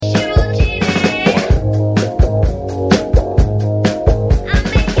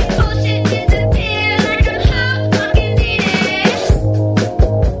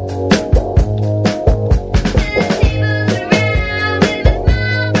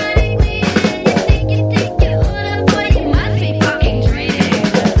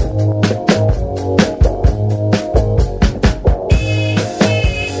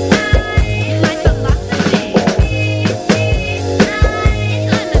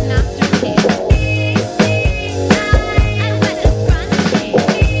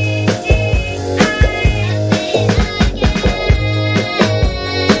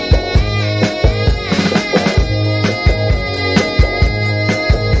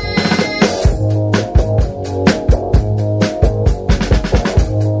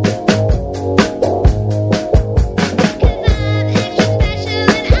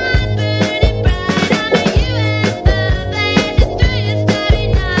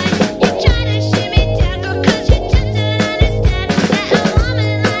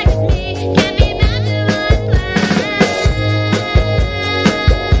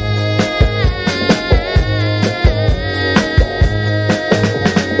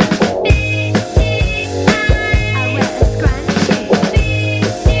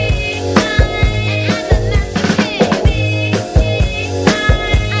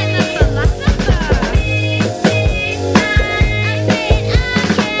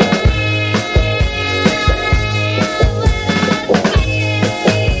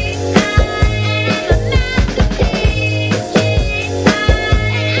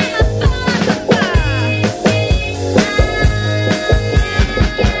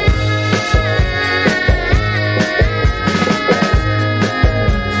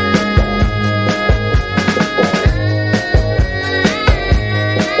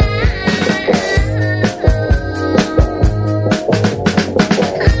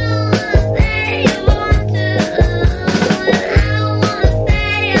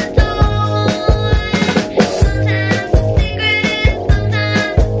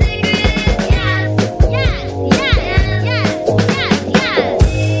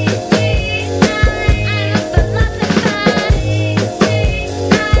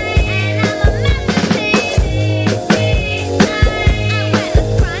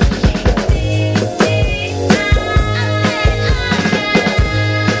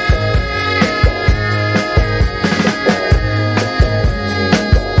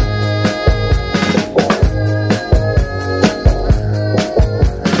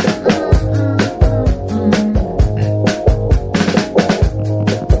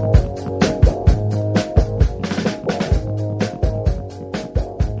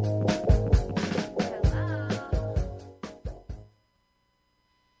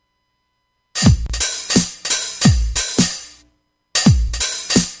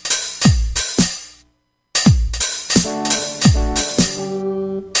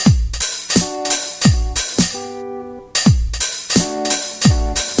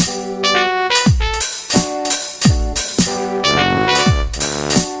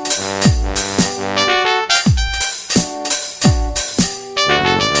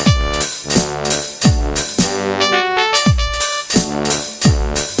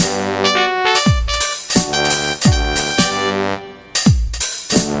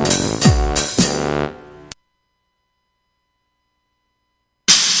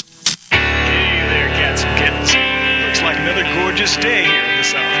stay here in the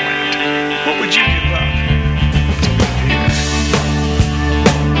Southland? What would you give up to live here?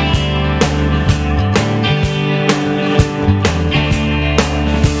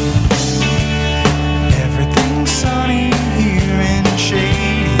 Everything's sunny here in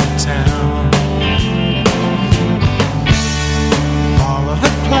Shady Town. All of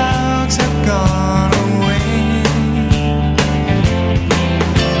the clouds have gone away.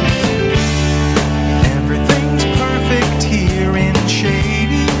 Everything's perfect here in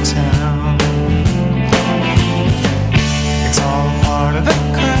Shady Town. It's all part of the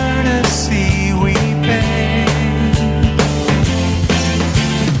courtesy we pay.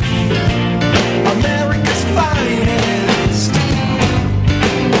 America's finest,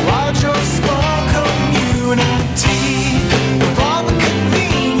 large or small community, with all the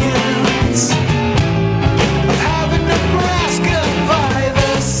convenience of having Nebraska by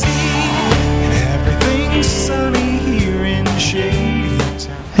the sea, and everything's sunny here in Shady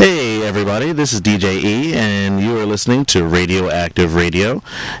Town. Hey everybody, this is DJ E, and you are listening to RadioActive Radio.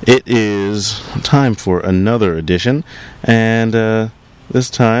 It is time for another edition, and this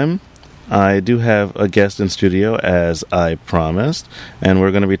time I do have a guest in studio, as I promised, and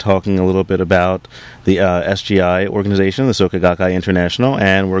we're going to be talking a little bit about the SGI organization, the Soka Gakkai International,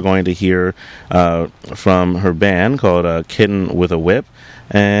 and we're going to hear from her band called Kitten with a Whip,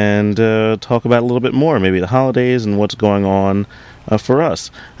 and talk about a little bit more, maybe the holidays and what's going on for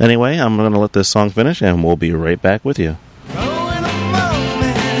us. Anyway, I'm going to let this song finish, and we'll be right back with you. Oh, in a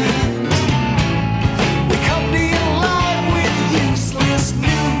moment, we come to you live with useless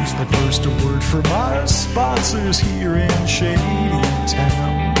news. But first, a word from our sponsors here in Shady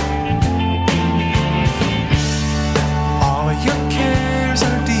Town. All of your cares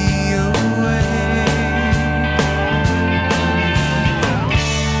are DOA.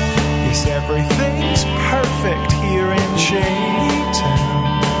 Yes, everything's perfect here in Shady Town.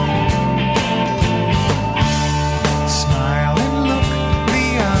 Smile and look the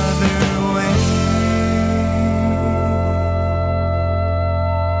other way.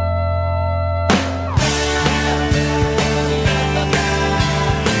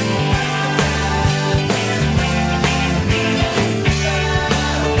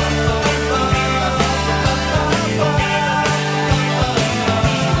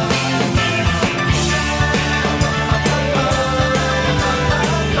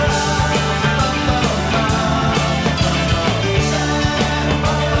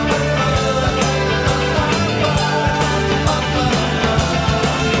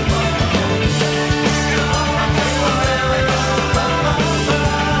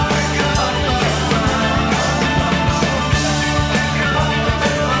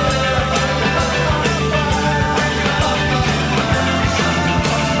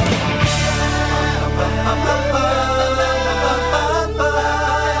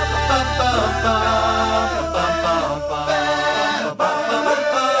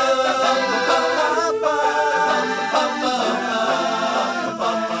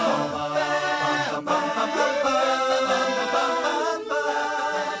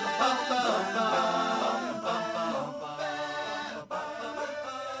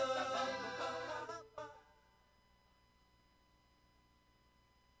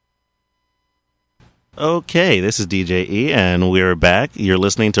 Okay, this is DJ E, and we're back. You're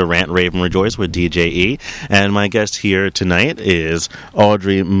listening to Rant, Rave Rejoice with DJ E, and my guest here tonight is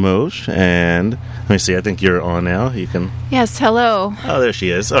Audrey Mosch, and let me see, I think you're on now. You can... Yes, hello. Oh, there she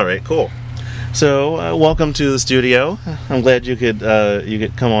is. All right, cool. So, welcome to the studio. I'm glad you could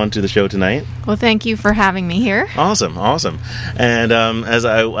come on to the show tonight. Well, thank you for having me here. Awesome. And as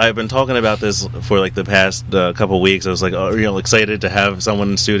I've been talking about this for like the past couple weeks, I was like, excited to have someone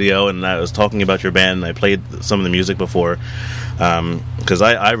in the studio, and I was talking about your band, and I played some of the music before, because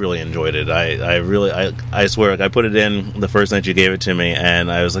I really enjoyed it. I swear, like, I put it in the first night you gave it to me,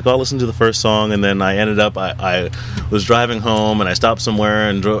 and I was like, I'll listen to the first song, and then I ended up, I was driving home, and I stopped somewhere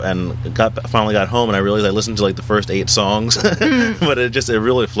and finally got home, and I realized I listened to like the first 8 songs, but it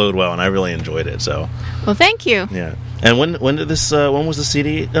really flowed well, and I really enjoyed it. So, well, thank you. Yeah. And when was the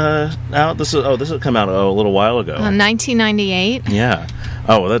CD out? This will come out a little while ago. 1998. Yeah.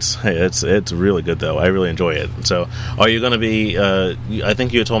 Oh, well, it's really good though. I really enjoy it. So, are you going to be? I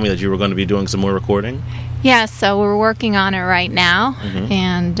think you had told me that you were going to be doing some more recording. Yeah. So we're working on it right now,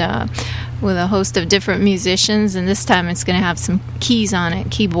 and with a host of different musicians, and this time it's going to have some keys on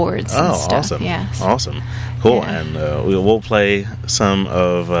it, keyboards. and stuff. Awesome! Yes. Awesome. Cool. Yeah. And we'll play some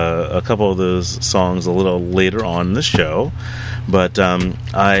of a couple of those songs a little later on in the show. But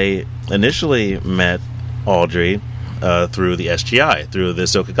I initially met Audrey through the SGI, through the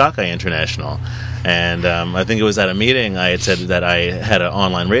Soka Gakkai International. And I think it was at a meeting I had said that I had an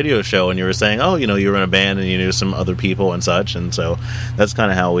online radio show, and you were saying, oh, you were in a band and you knew some other people and such. And so that's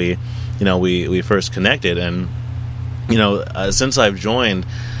kind of how we first connected. And, since I've joined,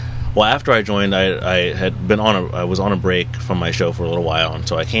 well, after I joined, I was on a break from my show for a little while. And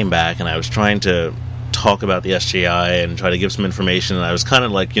so I came back and I was trying to talk about the SGI and try to give some information, and I was kind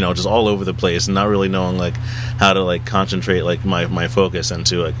of like just all over the place and not really knowing like how to like concentrate like my focus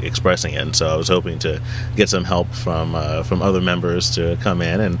into like expressing it. And so I was hoping to get some help from other members to come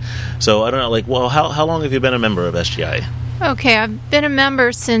in. And so I don't know, like, well, how long have you been a member of SGI? Okay, I've been a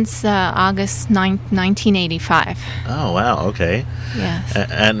member since August 1985. Oh wow, okay. Yes.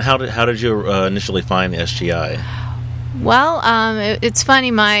 And how did you initially find the SGI? Well, it's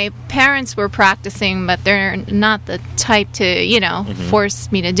funny. My parents were practicing, but they're not the type to,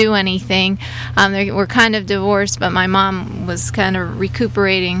 force me to do anything. They were kind of divorced, but my mom was kind of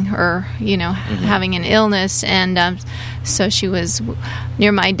recuperating or, having an illness. And so she was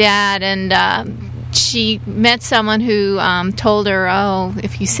near my dad, and she met someone who told her, oh,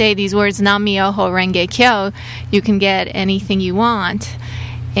 if you say these words, Nam Myoho Renge Kyo, you can get anything you want.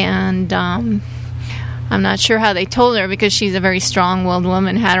 And I'm not sure how they told her, because she's a very strong-willed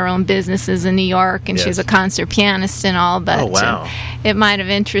woman, had her own businesses in New York, and she's a concert pianist and all, but it might have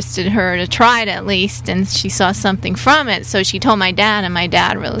interested her to try it at least, and she saw something from it. So she told my dad, and my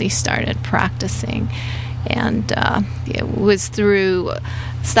dad really started practicing. And it was through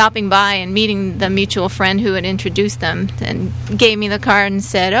stopping by and meeting the mutual friend who had introduced them and gave me the card and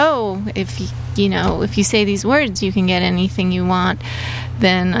said, oh, if you say these words, you can get anything you want.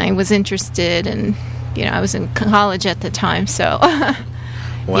 Then I was interested, and I was in college at the time, so wow.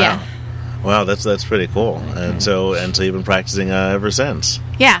 Yeah. Wow, that's pretty cool. And so you've been practicing ever since.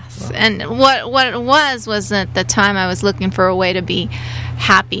 Yes. Wow. And what it was at the time I was looking for a way to be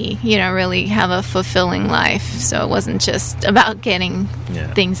happy, really have a fulfilling life. So it wasn't just about getting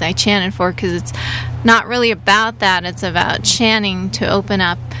things I chanted for, because it's not really about that. It's about chanting to open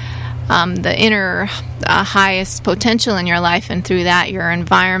up the inner highest potential in your life, and through that your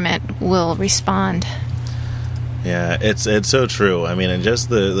environment will respond. Yeah, it's so true. I mean, in just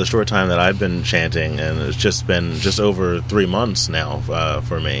the short time that I've been chanting, and it's just been over 3 months now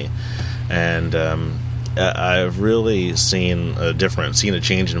for me, and I've really seen a difference, seen a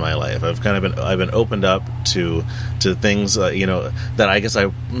change in my life. I've been opened up to things that I guess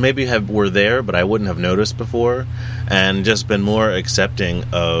I maybe were there, but I wouldn't have noticed before, and just been more accepting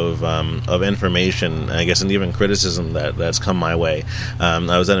of information, I guess, and even criticism that's come my way.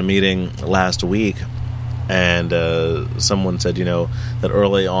 I was at a meeting last week, and someone said that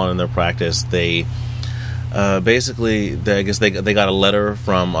early on in their practice they basically, I guess they got a letter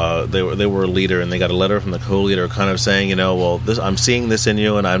from they were a leader, and they got a letter from the co-leader, kind of saying, well, I'm seeing this in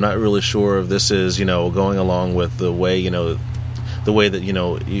you, and I'm not really sure if this is going along with the way that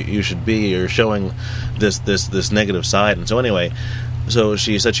you should be. You're showing this negative side. And so anyway, so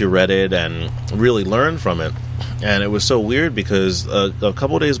she said she read it and really learned from it, and it was so weird because a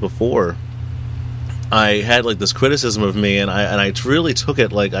couple of days before, I had like this criticism of me, and I really took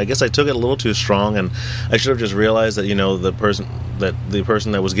it, like, I guess I took it a little too strong, and I should have just realized that the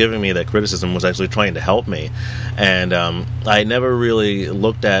person that was giving me that criticism was actually trying to help me. And I never really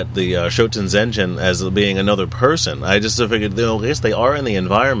looked at the Shoten Zenjin as being another person. I just figured, yes, they are in the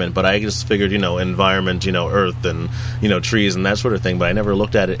environment, but I just figured, environment, earth and trees and that sort of thing, but I never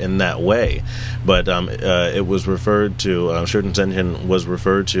looked at it in that way. But it was referred to, Shoten Zenjin was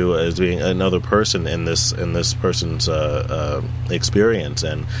referred to as being another person in this person's experience,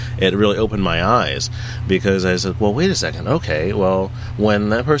 and it really opened my eyes, because I said, well, wait a second, okay, well, when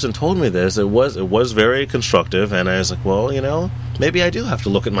that person told me this, it was very constructive, and I was like, well, maybe I do have to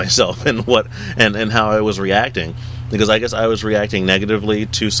look at myself and and how I was reacting, because I guess I was reacting negatively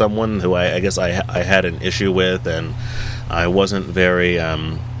to someone who I guess I had an issue with, and I wasn't very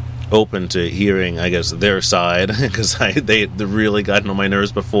open to hearing, I guess, their side, because they really gotten on my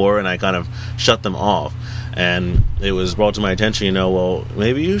nerves before, and I kind of shut them off. And it was brought to my attention, well,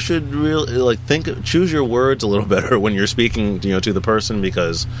 maybe you should really choose your words a little better when you're speaking, to the person,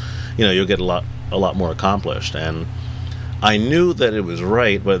 because you'll get a lot more accomplished. And I knew that it was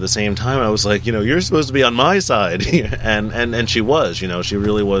right, but at the same time I was like, you're supposed to be on my side. and she was, she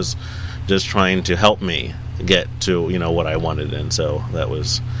really was just trying to help me get to what I wanted. And so that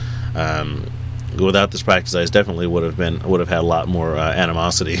was without this practice, I definitely would have had a lot more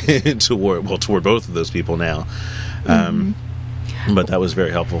animosity toward both of those people now. But that was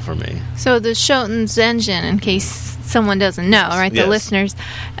very helpful for me. So the Shoten Zenjin, in case someone doesn't know, right? Yes. The listeners,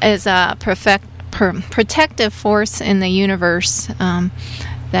 is a protective force in the universe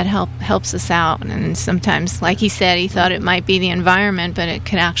that helps us out. And sometimes, like he said, he thought it might be the environment, but it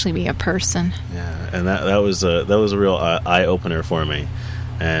could actually be a person. Yeah, and that was a real eye opener for me.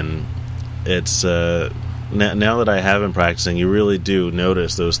 And it's now that I have been practicing, you really do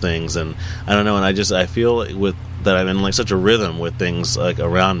notice those things. And I don't know, and I feel that I'm in like such a rhythm with things like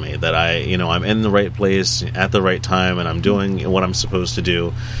around me, that I'm in the right place at the right time, and I'm doing what I'm supposed to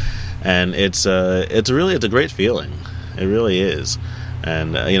do. And it's a great feeling. It really is.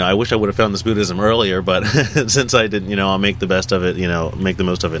 And I wish I would have found this Buddhism earlier, but since I didn't, I'll make the best of it. Make the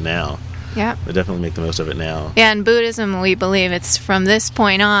most of it now. Yeah, I definitely make the most of it now. Yeah, in Buddhism, we believe it's from this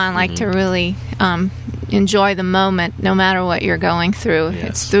point on, like to really enjoy the moment, no matter what you're going through. Yes.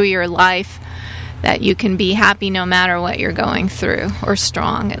 It's through your life that you can be happy no matter what you're going through, or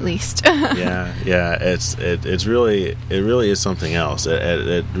strong at least. yeah. It really is something else.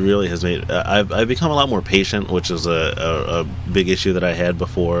 It really has made. I've become a lot more patient, which is a big issue that I had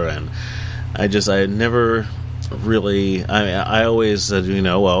before, and I never really. I always said,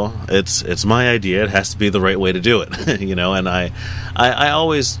 well, it's my idea. It has to be the right way to do it, And I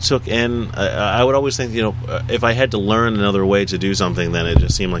always took in. I would always think, if I had to learn another way to do something, then it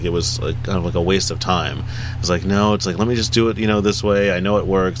just seemed like it was kind of like a waste of time. It's like, no, it's like, let me just do it, this way. I know it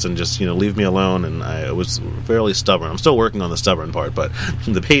works, and just leave me alone. And I was fairly stubborn. I'm still working on the stubborn part, but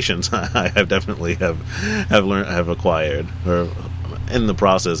the patience I have definitely have acquired, or in the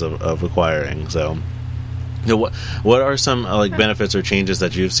process of acquiring. So. What are some benefits or changes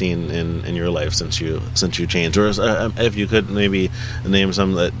that you've seen in your life since you changed, or if you could maybe name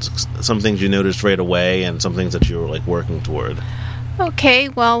some things you noticed right away and some things that you were working toward? Okay,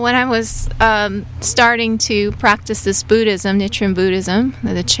 well, when I was starting to practice this Buddhism, Nichiren Buddhism,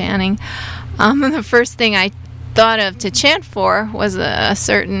 the chanting, the first thing I thought of to chant for was a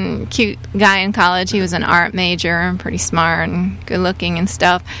certain cute guy in college. He was an art major and pretty smart and good looking and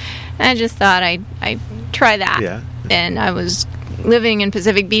stuff. And I just thought I'd try that. Yeah. And I was living in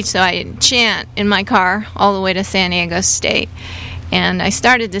Pacific Beach, so I chant in my car all the way to sanDiego State. And I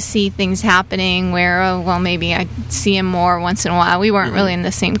started to see things happening where, maybe I'd see him more once in a while. We weren't really in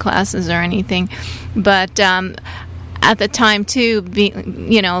the same classes or anything. But at the time, too,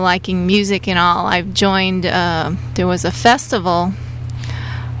 liking music and all, I've joined, there was a festival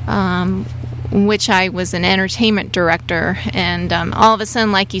which I was an entertainment director, and all of a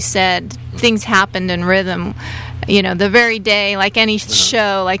sudden, like you said, things happened in rhythm. The very day, like any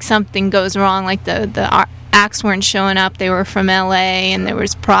show, like something goes wrong, like the acts weren't showing up. They were from LA, and there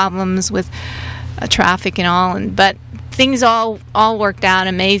was problems with traffic and all, but things all worked out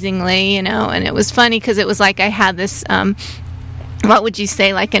amazingly, and it was funny because it was like I had this what would you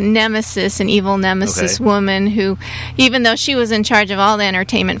say, like an evil nemesis woman who, even though she was in charge of all the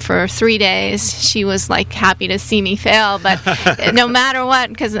entertainment for 3 days, she was happy to see me fail. But no matter what,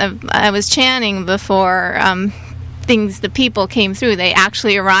 because I was chanting before the people came through, they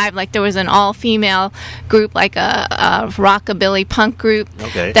actually arrived. There was an all-female group, like a rockabilly punk group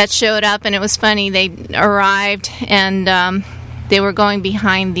that showed up, and it was funny. They arrived, and they were going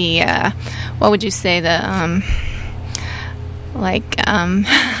behind the, what would you say, the... I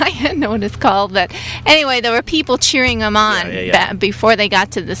don't know what it's called, but anyway, there were people cheering them on before they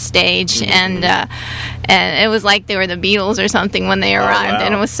got to the stage, and it was like they were the Beatles or something when they arrived,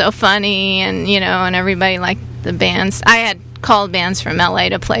 and it was so funny, and and everybody liked the bands. I had called bands from LA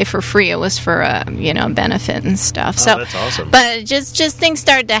to play for free. It was for a benefit and stuff. So that's awesome. But just things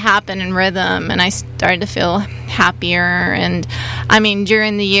started to happen in rhythm, and I started to feel happier. And I mean,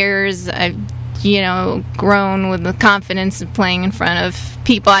 during the years, I've grown with the confidence of playing in front of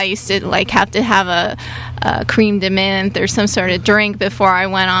people. I used to have to have a cream de menthe or some sort of drink before I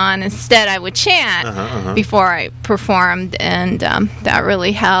went on. Instead, I would chant before I performed, and that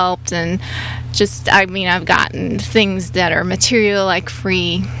really helped. And I've gotten things that are material, like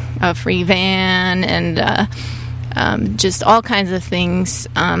a free van, and just all kinds of things.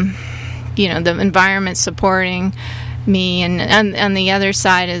 The environment supporting me, and on the other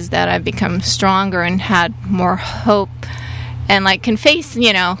side is that I've become stronger and had more hope, and can face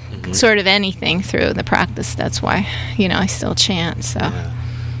sort of anything through the practice. That's why I still chant. So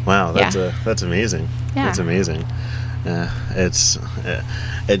wow, that's amazing. That's amazing. It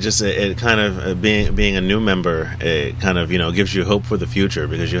kind of being a new member, it kind of gives you hope for the future,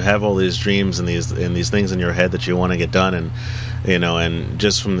 because you have all these dreams and these things in your head that you want to get done, and and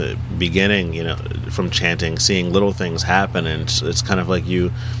just from the beginning, from chanting, seeing little things happen, and it's kind of like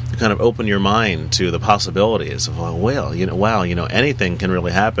you kind of open your mind to the possibilities of, wow, anything can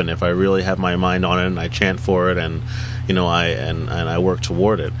really happen if I really have my mind on it and I chant for it, and I work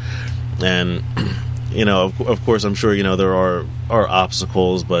toward it. and of course, I'm sure there are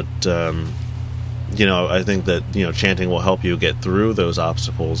obstacles, but I think that chanting will help you get through those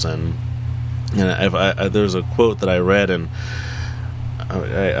obstacles. And there's a quote that I read, and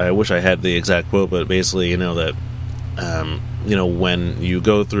I wish I had the exact quote, but basically, that when you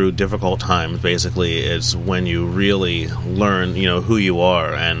go through difficult times, basically, it's when you really learn, who you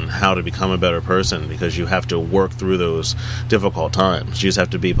are and how to become a better person, because you have to work through those difficult times. You just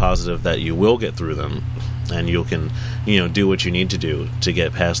have to be positive that you will get through them, and you can, do what you need to do to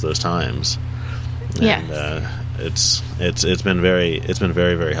get past those times. Yes. And it's been very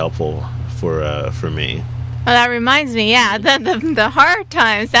very helpful for me. Well, that reminds me, the hard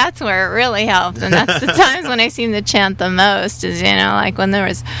times, that's where it really helps. And that's the times when I seem to chant the most is, like when there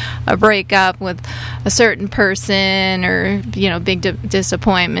was a breakup with a certain person, or, big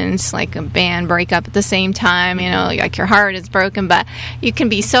disappointments, like a band breakup at the same time, like your heart is broken. But you can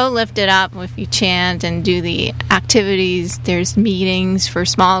be so lifted up if you chant and do the activities. There's meetings for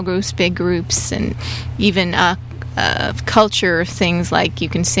small groups, big groups, and even culture things like you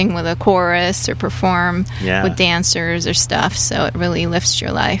can sing with a chorus or perform with dancers or stuff, so it really lifts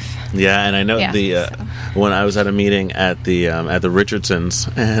your life. Yeah, and I know when I was at a meeting at the Richardsons,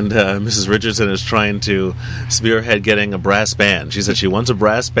 and Mrs. Richardson is trying to spearhead getting a brass band. She said she wants a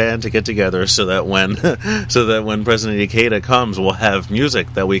brass band to get together so that when President Ikeda comes, we'll have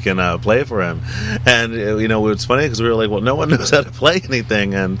music that we can play for him. And it's funny because we were like, well, no one knows how to play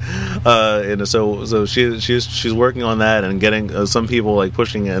anything, and so she's working on that and getting some people like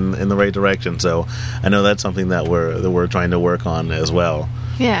pushing in the right direction. So I know that's something that we're trying to work on as well.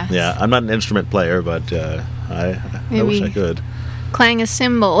 Yeah, I'm not an instrument player, but I wish I could clang a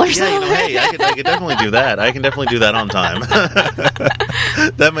cymbal or something. Hey, I could definitely do that. I can definitely do that on time.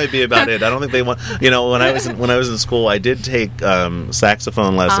 That might be about it. I don't think they want. When I was in school, I did take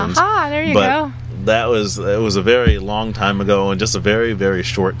saxophone lessons. There you go. It was a very long time ago, and just a very very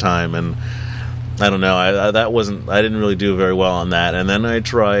short time, and I don't know. I didn't really do very well on that. And then I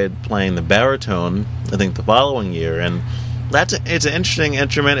tried playing the baritone, I think the following year, and it's an interesting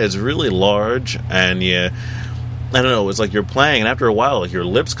instrument. It's really large, and I don't know, it's like you're playing, and after a while, like your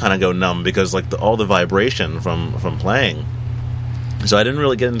lips kind of go numb because like all the vibration from playing. So I didn't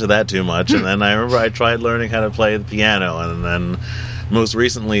really get into that too much. And then I remember I tried learning how to play the piano, and then most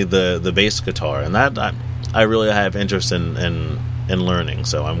recently the bass guitar, and that I really have interest in learning,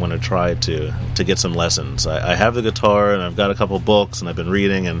 so I'm going to try to get some lessons. I have the guitar, and I've got a couple books, and I've been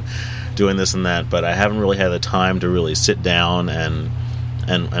reading and doing this and that, but I haven't really had the time to really sit down and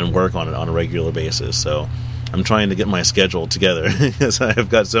work on it on a regular basis. So I'm trying to get my schedule together because I've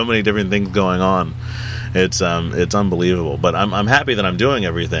got so many different things going on. It's unbelievable, but I'm happy that I'm doing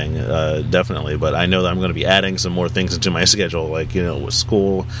everything, definitely. But I know that I'm going to be adding some more things into my schedule, like with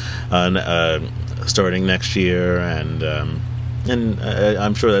school starting next year, and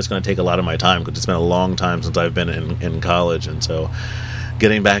I'm sure that's going to take a lot of my time because it's been a long time since I've been in college, and so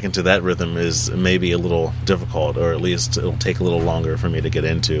getting back into that rhythm is maybe a little difficult, or at least it'll take a little longer for me to get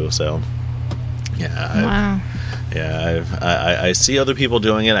into. So, I see other people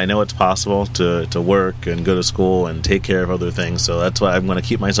doing it. I know it's possible to work and go to school and take care of other things. So that's why I'm going to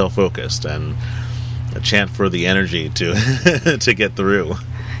keep myself focused and chant for the energy to to get through.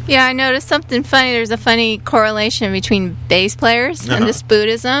 Yeah, I noticed something funny. There's a funny correlation between bass players and this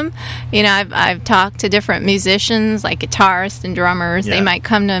Buddhism. I've talked to different musicians, like guitarists and drummers. Yeah. They might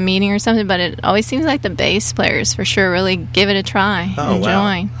come to a meeting or something, but it always seems like the bass players, for sure, really give it a try and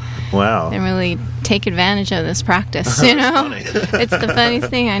join. Wow. And really take advantage of this practice, It's the funniest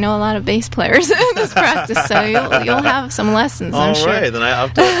thing. I know a lot of bass players in this practice, so you'll have some lessons, I'm sure. All right, then I'll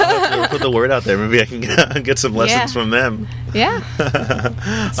have to put the word out there. Maybe I can get some lessons from them. Yeah.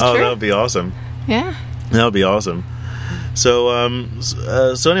 That would be awesome. Yeah. That would be awesome. So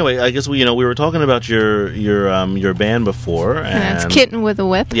anyway, I guess we were talking about your band before, and it's Kitten with a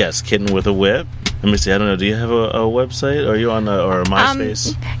Whip. Yes, Kitten with a Whip. Let me see. I don't know. Do you have a website? Are you on or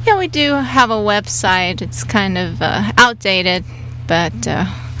MySpace? Yeah, we do have a website. It's kind of outdated, but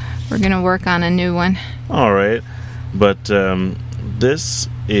we're going to work on a new one. All right, but this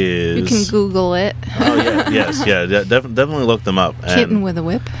is. You can Google it. Oh yeah, yes, yeah. Definitely look them up. Kitten with a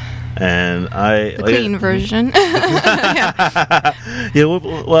Whip. And the clean version. Yeah.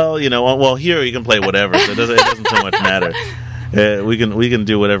 Well, here you can play whatever, so it doesn't so much matter. We can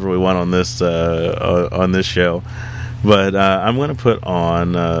do whatever we want on this show, but I'm going to put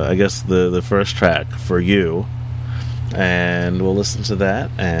on I guess the first track for you, and we'll listen to that,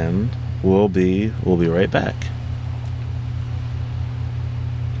 and we'll be right back.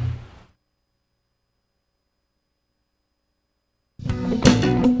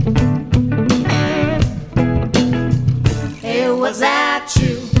 was that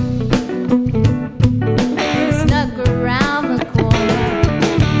true? You snuck around the corner.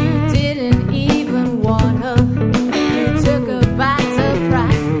 You didn't even warn her. You took her by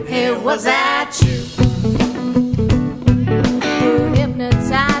surprise. Hey, was that true? You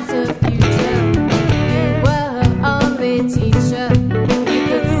hypnotized her future. You were her only teacher. You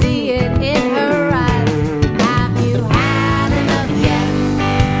could see it in her eyes. Have you had enough yet?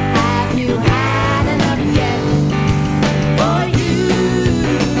 Have you had enough yet? For you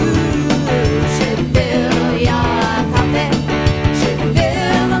should fill your coffee, should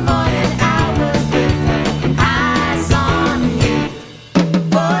fill the morning hours with her eyes on you.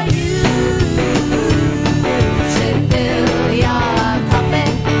 For you should fill your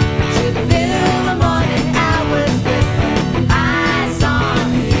coffee, should fill the morning hours with her eyes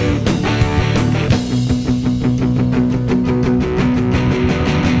on you.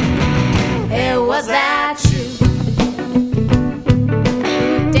 It was that true?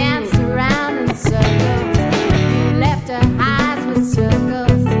 You danced around in circles. You left her eyes with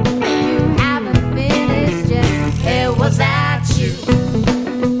circles. You haven't finished yet. It was that true?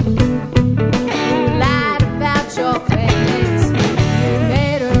 You lied about your credits. You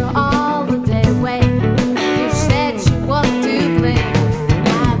made her all the day wait. You said she was to blame.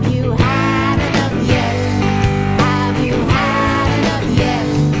 Have you had enough yet? Have you had enough yet?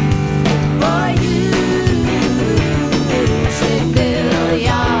 For you should fill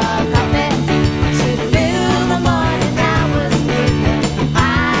your coffee, should fill the morning hours with her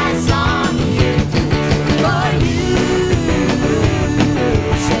eyes on you. For you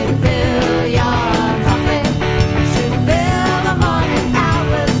should fill your coffee, should fill the morning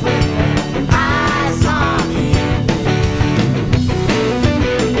hours with her eyes on you.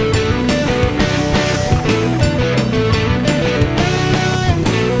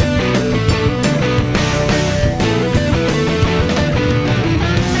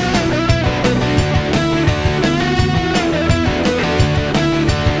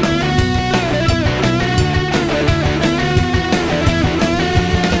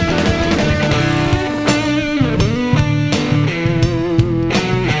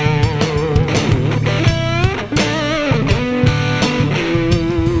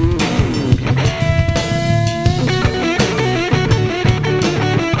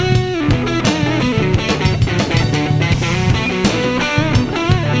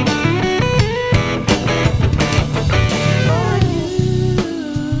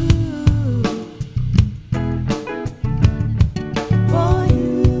 For you.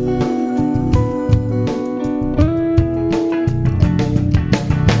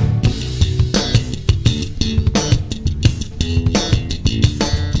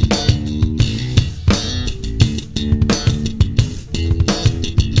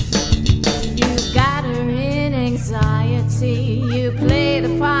 You got her in anxiety. You play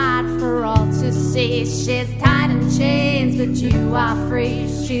the part for all to see. She's tied in chains, but you are free.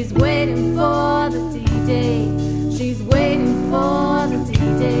 She's waiting for the D-Day. She's waiting for the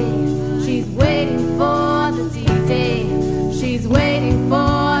D-Day. She's waiting for the D-Day. She's waiting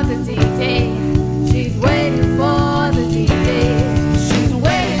for the D-Day. She's waiting for the D-Day. She's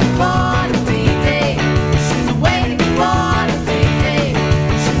waiting for the D-Day. She's waiting for the D-Day.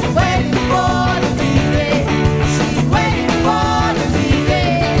 She's waiting for the D-Day. She's waiting for the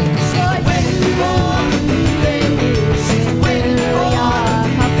D-Day. She's waiting for the D-Day. She's waiting for your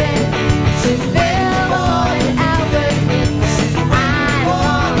puppet. She's waiting for the hours with her eyes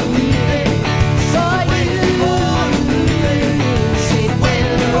on you. For you, she's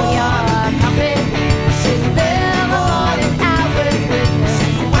waiting for your puppet. She's waiting for the hours with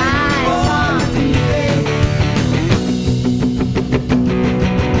her eyes on you.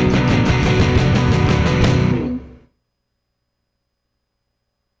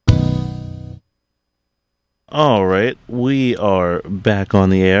 All right, we are back on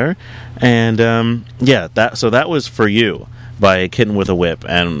the air, and that was For You by Kitten with a Whip,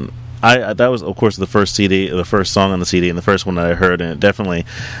 and that was, of course, the first CD, the first song on the CD, and the first one that I heard, and it definitely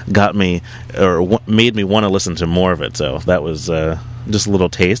got me, or made me want to listen to more of it. So that was just a little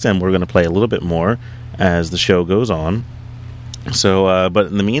taste, and we're going to play a little bit more as the show goes on. So, but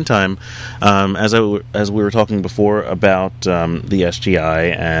in the meantime, as we were talking before about the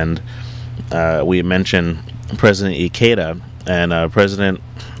SGI, and we mentioned President Ikeda, and President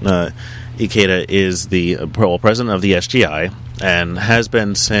Ikeda is the president of the SGI, and has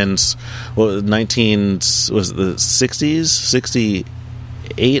been since the 60s,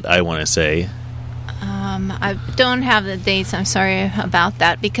 68, I want to say. I don't have the dates. I'm sorry about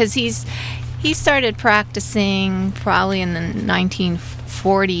that, because he started practicing probably in the 1940s.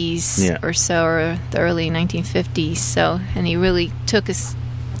 1940s or so, or the early 1950s. So, and he really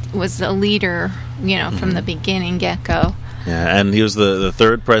was a leader, from the beginning, get-go. Yeah, and he was the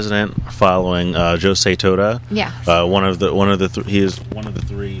third president following José Toda. Yeah. He is one of the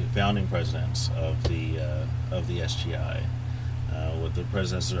three founding presidents of the SGI. With the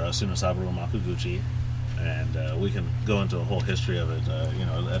presidents Tsunosabu Makuguchi, and we can go into a whole history of it,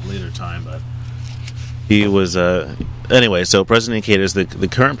 at a later time. But he was anyway. So President Ikeda is the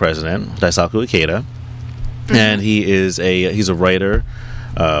current president, Daisaku Ikeda, and he's a writer,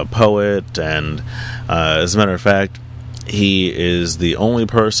 poet, and as a matter of fact, he is the only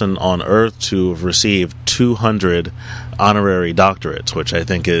person on Earth to have received 200 honorary doctorates, which I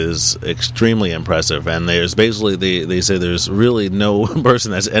think is extremely impressive. And there's basically, they say there's really no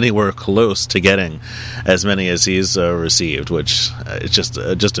person that's anywhere close to getting as many as he's received, which is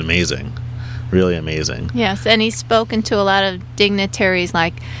just amazing. Really amazing. Yes, and he's spoken to a lot of dignitaries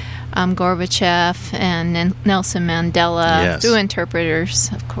like Gorbachev and Nelson Mandela, through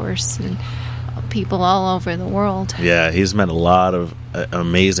interpreters, of course, and people all over the world. Yeah, he's met a lot of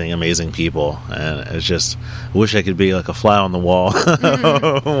amazing people, and it's just, I wish I could be like a fly on the wall.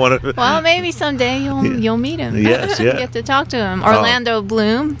 Well, maybe someday you'll meet him. Yes, yeah. Get to talk to him. Orlando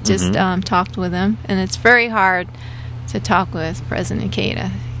Bloom just talked with him, and it's very hard to talk with President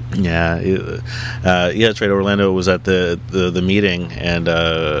Ikeda. Yeah, that's right. Orlando was at the meeting, and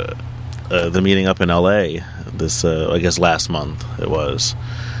the meeting up in LA this I guess last month it was.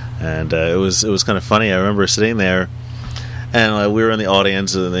 And it was kind of funny. I remember sitting there, and we were in the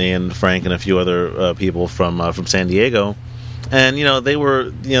audience, and Frank and a few other people from sanDiego, and they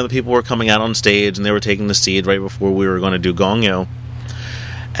were the people were coming out on stage, and they were taking the seat right before we were going to do Gongyo,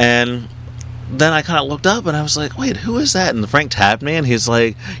 and then I kind of looked up and I was like, wait, who is that? And Frank tapped me, and he's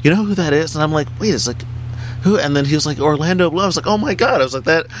like, you know who that is? And I'm like, wait, it's like, who? And then he was like, Orlando Bloom. I was like, oh my god! I was like,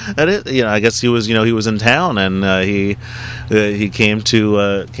 that is, I guess he was, he was in town, and he came to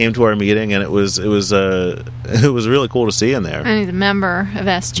our meeting, and it was really cool to see him there. And he's a member of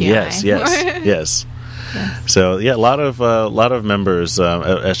SGI. Yes. So yeah, a lot of members at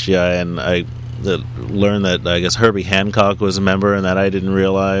SGI, and I learned that I guess Herbie Hancock was a member, and that I didn't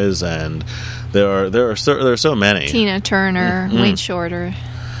realize, and there are so many. Tina Turner, Wayne Shorter.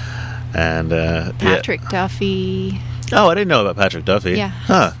 And Patrick Duffy. Oh, I didn't know about Patrick Duffy. Yeah.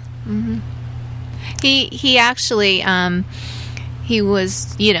 Huh. Mm-hmm. He actually he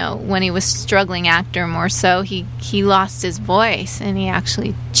was, when he was struggling actor more so, he lost his voice, and he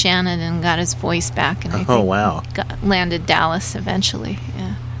actually chanted and got his voice back, and I think wow, landed Dallas eventually.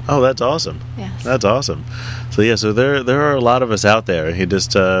 Yeah. Oh, that's awesome. Yes. That's awesome. So so there are a lot of us out there. He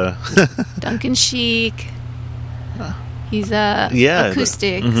just Duncan Sheik. He's a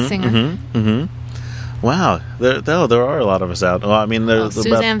acoustic singer. Wow, there are a lot of us out. Well, I mean, there's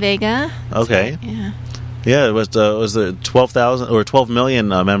Suzanne Vega. Okay. Right. Yeah, it was the 12,000 or 12 million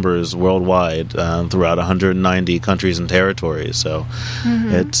members worldwide throughout 190 countries and territories. So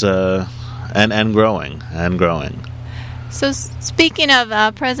it's and growing. So speaking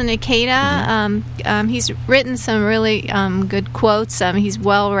of President Ikeda, he's written some really good quotes. He's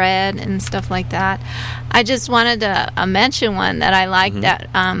well read and stuff like that. I just wanted to mention one that I liked that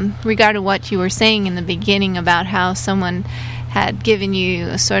regarding what you were saying in the beginning about how someone had given you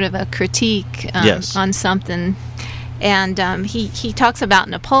a sort of a critique on something. And he talks about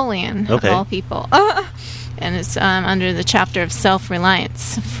Napoleon, of all people. And it's under the chapter of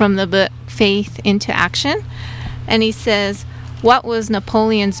self-reliance from the book Faith into Action. And he says, what was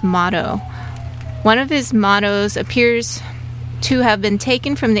Napoleon's motto? One of his mottos appears to have been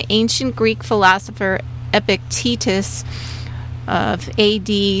taken from the ancient Greek philosopher Epictetus of AD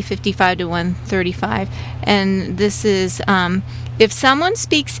 55 to 135. And this is, if someone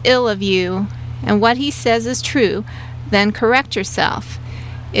speaks ill of you and what he says is true, then correct yourself.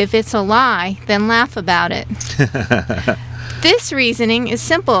 If it's a lie, then laugh about it. This reasoning is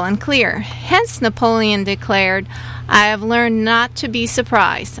simple and clear. Hence, Napoleon declared, I have learned not to be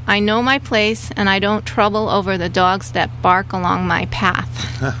surprised. I know my place, and I don't trouble over the dogs that bark along my path.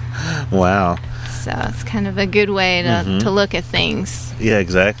 Wow. So it's kind of a good way to look at things. Yeah,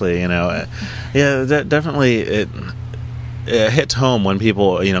 exactly. Definitely it hits home when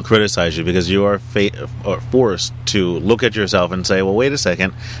people criticize you, because you are forced to look at yourself and say, well, wait a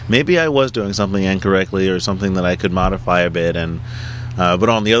second, maybe I was doing something incorrectly or something that I could modify a bit, and but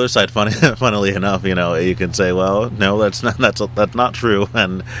on the other side, funnily enough, you can say, well, no, that's not true,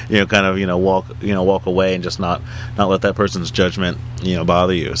 and walk away and just not let that person's judgment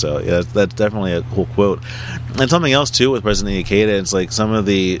bother you. So yeah, that's definitely a cool quote. And something else too with President Ikeda, it's like some of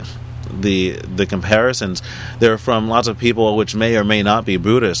the the comparisons, they're from lots of people which may or may not be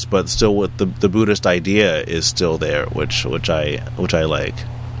Buddhist, but still with the Buddhist idea is still there, which I like.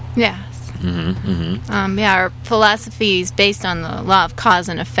 Yes. Our philosophy is based on the law of cause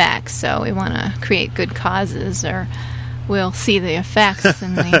and effect, so we want to create good causes, or we'll see the effects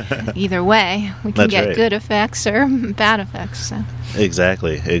in either way. We can get good effects or bad effects. So.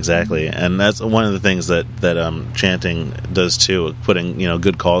 Exactly, and that's one of the things that chanting does too, putting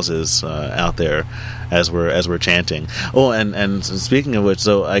good causes out there as we're chanting. Oh, and speaking of which,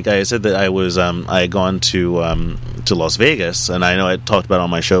 so like I said that I had gone to Las Vegas, and I know I talked about it on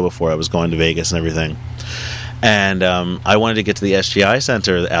my show before. I was going to Vegas and everything. And I wanted to get to the SGI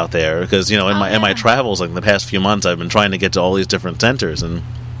Center out there because in my travels, like the past few months, I've been trying to get to all these different centers, and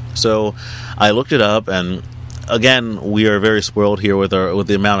so I looked it up. And again, we are very spoiled here with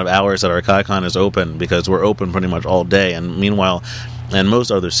the amount of hours that our Kaikon is open, because we're open pretty much all day. And meanwhile, in most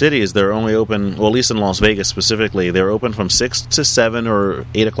other cities, they're only open, well, at least in Las Vegas specifically, they're open from 6 to 7 or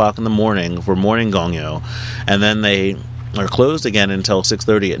 8 o'clock in the morning for morning gongyo, and then they are closed again until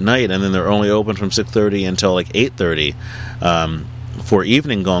 6:30 at night, and then they're only open from 6:30 until like 8:30 for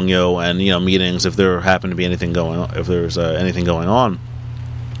evening gongyo and meetings if there happen to be anything going on, if there's anything going on.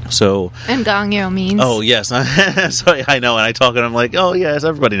 So, and gongyo means? Oh, yes. So I know, and I talk and I'm like, oh, yes,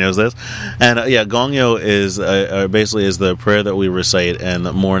 everybody knows this. And gongyo is basically is the prayer that we recite in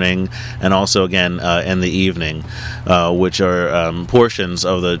the morning and also, again, in the evening, which are portions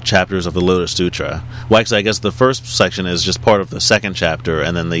of the chapters of the Lotus Sutra. Well, actually, I guess the first section is just part of the second chapter,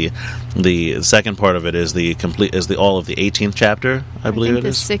 and then the second part of it is all of the 18th chapter, I believe it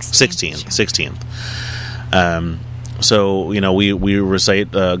is? 16th. So, we recite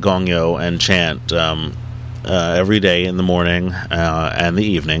gongyo and chant every day in the morning and the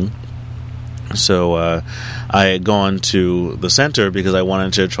evening. So I had gone to the center because I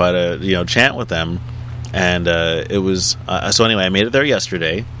wanted to try to, chant with them. And it was... so anyway, I made it there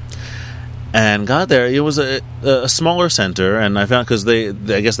yesterday and got there. It was a smaller center, and I found, because I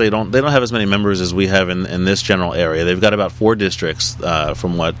guess they don't have as many members as we have in this general area. They've got about 4 districts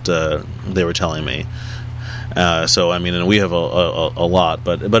from what they were telling me. So I mean, and we have a lot,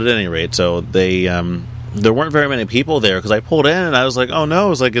 but at any rate, so they there weren't very many people there, because I pulled in and I was like, oh no, it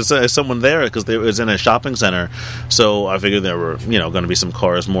was like, is someone there? Because it was in a shopping center, so I figured there were going to be some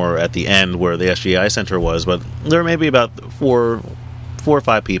cars more at the end where the SGI Center was, but there were maybe about 4 or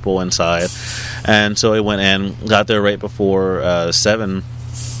 5 people inside, and so I went in, got there right before 7.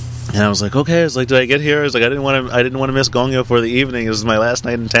 And I was like, okay. I was like, did I get here? I was like, I didn't want to miss gongyo for the evening. It was my last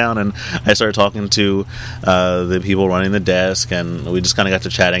night in town, and I started talking to the people running the desk, and we just kind of got to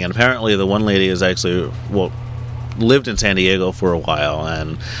chatting. And apparently, the one lady is actually lived in sanDiego for a while,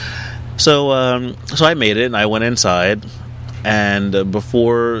 and so I made it, and I went inside. And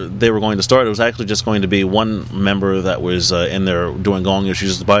before they were going to start, it was actually just going to be one member that was in there doing gongyo. She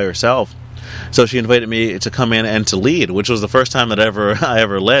was just by herself. So she invited me to come in and to lead, which was the first time that I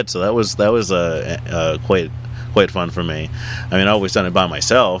ever led. So that was quite fun for me. I mean, I've always done it by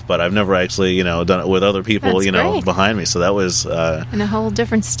myself, but I've never actually done it with other people That's great. Behind me. So that was in a whole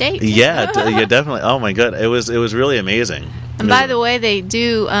different state. Yeah, definitely. Oh my god, it was really amazing. And by the way, they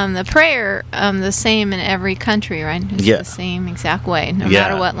do the prayer the same in every country, right? It's the same exact way, no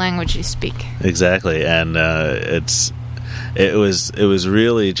matter what language you speak. Exactly, and It was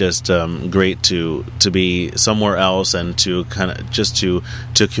really just great to be somewhere else and to kind of just to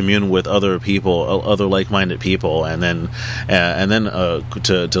commune with other people, other like-minded people, and then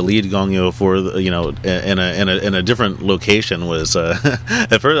to lead gongyo for in a different location was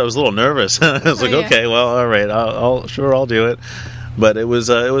at first I was a little nervous. I was like, okay, well, all right, I'll do it, but it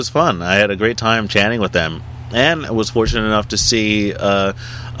was fun. I had a great time chatting with them. And I was fortunate enough to see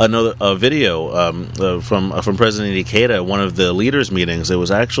another video from President Ikeda at one of the leaders' meetings. It was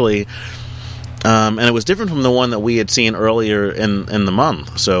actually, and it was different from the one that we had seen earlier in the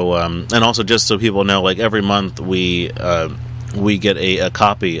month. So, and also just so people know, like every month we get a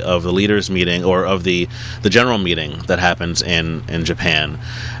copy of the leaders' meeting or of the general meeting that happens in Japan.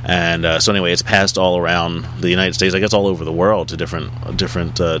 And so anyway, it's passed all around the United States. I guess all over the world to the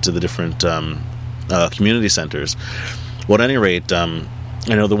different community centers. Well, at any rate, the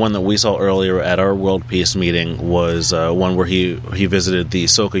one that we saw earlier at our World Peace meeting was one where he visited the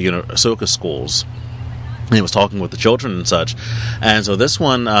Soka schools. he was talking with the children and such. And so this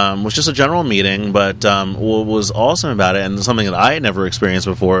one was just a general meeting, but what was awesome about it, and something that I had never experienced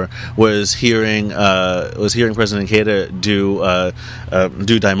before, was hearing President Keita do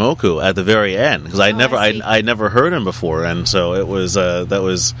Daimoku at the very end, because I'd never heard him before, and so it was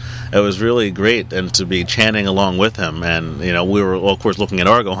really great, and to be chanting along with him. And we were of course looking at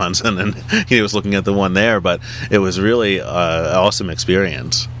our Gohans, and then he was looking at the one there, but it was really an awesome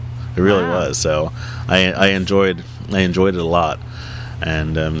experience. It really was. So I enjoyed it a lot.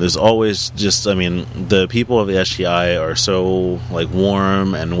 And there's always just, the people of the SGI are so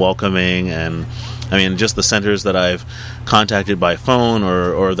warm and welcoming, and just the centers that I've contacted by phone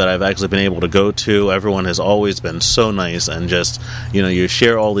or that I've actually been able to go to, everyone has always been so nice, and just you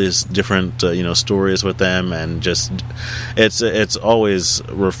share all these different stories with them, and just it's always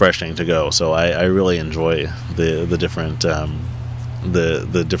refreshing to go. So I really enjoy the different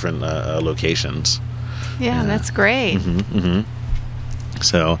the different locations. Yeah, that's great. Mm-hmm, mm-hmm.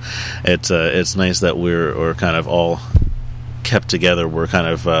 So it's nice that we're kind of all kept together. We're kind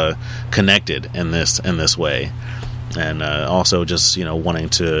of connected in this way, and also just wanting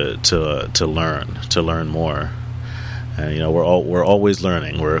to learn more. And we're always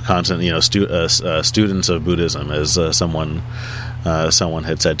learning. We're constant students of Buddhism, as someone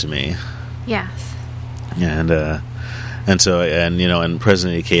had said to me. Yes. And so, and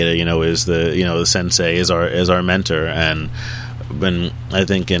President Ikeda, is the sensei, is our mentor, and when I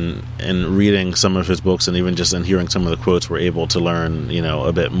think in reading some of his books, and even just in hearing some of the quotes, we're able to learn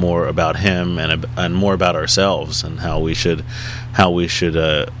a bit more about him, and more about ourselves, and how we should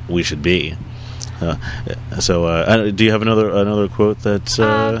be. So, do you have another quote that's?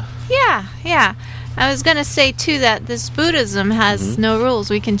 Yeah. I was going to say, too, that this Buddhism has no rules.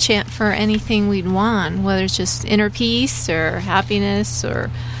 We can chant for anything we'd want, whether it's just inner peace or happiness or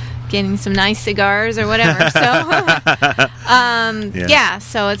getting some nice cigars or whatever.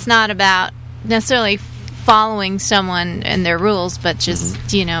 So it's not about necessarily following someone and their rules, but just,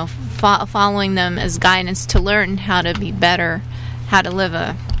 following them as guidance to learn how to be better, how to live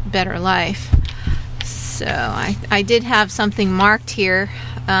a better life. So I did have something marked here.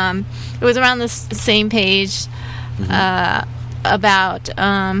 It was around the same page about,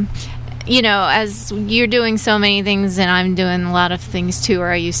 as you're doing so many things, and I'm doing a lot of things too, or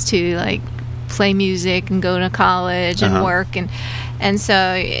I used to play music and go to college and work, and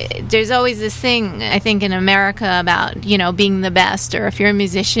so there's always this thing, I think, in America about being the best, or if you're a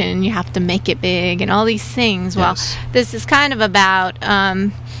musician, you have to make it big, and all these things. Yes. Well, this is kind of about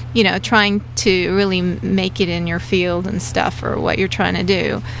trying to really make it in your field and stuff, or what you're trying to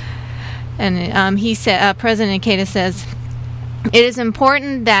do. And he said, President Ikeda says, "It is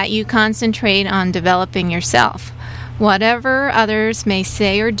important that you concentrate on developing yourself. Whatever others may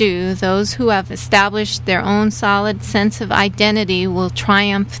say or do, those who have established their own solid sense of identity will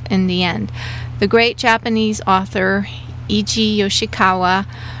triumph in the end." The great Japanese author Ichi Yoshikawa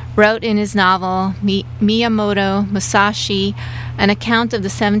wrote in his novel Miyamoto Musashi an account of the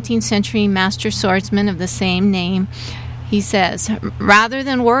 17th century master swordsman of the same name. He says, "Rather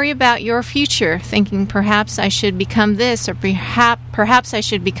than worry about your future, thinking perhaps I should become this or perhaps I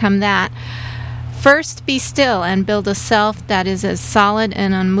should become that, first be still and build a self that is as solid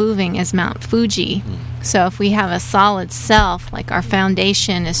and unmoving as Mount Fuji." So if we have a solid self, like our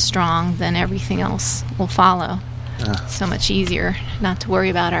foundation is strong, then everything else will follow. So much easier not to worry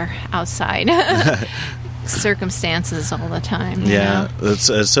about our outside circumstances all the time. Yeah,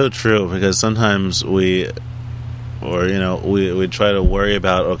 it's so true, because sometimes we try to worry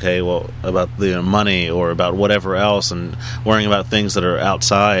about about the money or about whatever else, and worrying about things that are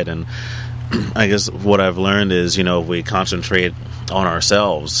outside. And I guess what I've learned is if we concentrate on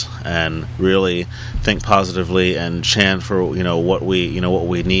ourselves and really think positively and chant for what we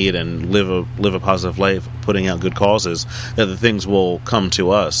need, and live a positive life, putting out good causes, that the things will come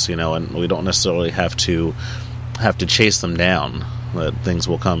to us, and we don't necessarily have to chase them down. That things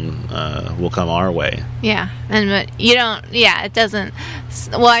will come our way. Yeah, but you don't. Yeah, it doesn't.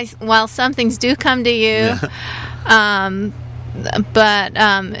 While some things do come to you, but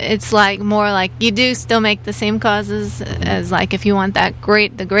it's more like you do still make the same causes as if you want the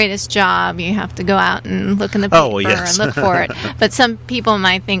greatest job, you have to go out and look in the paper and look for it. But some people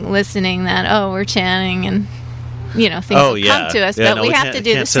might think, listening, that we're chanting and things will come to us, but we have to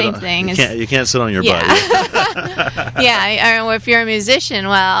do the same thing. You can't sit on your butt. Or if you're a musician,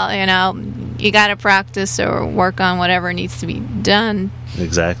 you got to practice or work on whatever needs to be done.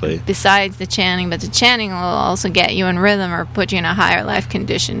 Exactly. Besides the chanting, but the chanting will also get you in rhythm or put you in a higher life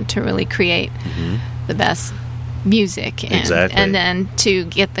condition to really create the best music, and, Exactly. and then to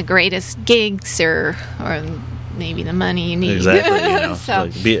get the greatest gigs or maybe the money you need. Exactly, you know, So-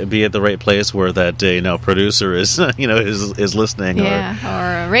 like be at the right place where that producer is is listening. Yeah,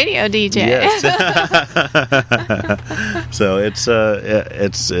 or a radio DJ. Yes. So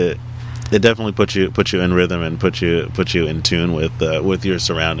it definitely puts you in rhythm and puts you in tune with your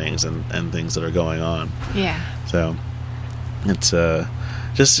surroundings and things that are going on. Yeah. So it's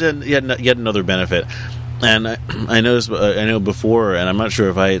just yet another benefit. And I noticed, I know before, and I'm not sure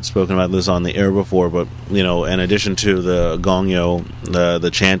if I had spoken about this on the air before, but in addition to the gongyo, the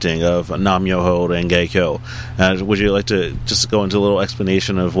chanting of Nam Myoho Renge Kyo, would you like to just go into a little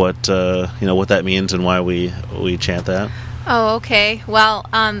explanation of what what that means and why we chant that? Oh, okay. Well,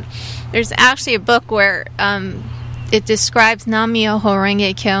 there's actually a book where it describes Nam Myoho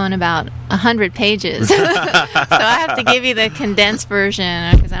Renge Kyo in about 100 pages. So I have to give you the condensed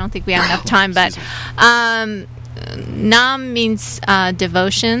version because I don't think we have enough time. But Nam means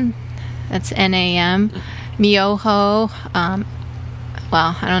devotion. That's N-A-M. Myoho,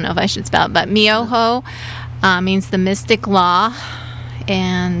 well, I don't know if I should spell it, but Myoho means the mystic law.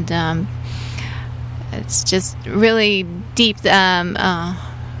 And it's just really deep.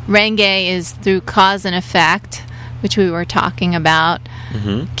 Renge is through cause and effect, which we were talking about.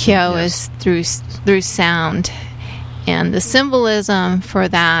 Mm-hmm. Kyo Yes. is through sound. And the symbolism for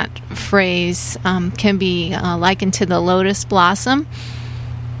that phrase can be likened to the lotus blossom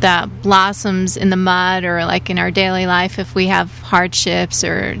that blossoms in the mud, or like in our daily life if we have hardships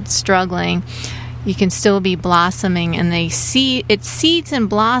or struggling, you can still be blossoming, and it seeds and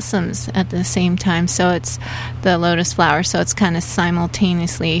blossoms at the same time. So it's the lotus flower, so it's kind of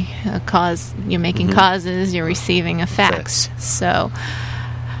simultaneously a cause. You're making causes, you're receiving effects. So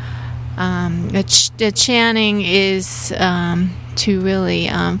the chanting is to really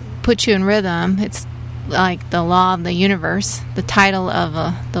put you in rhythm. It's like the law of the universe, the title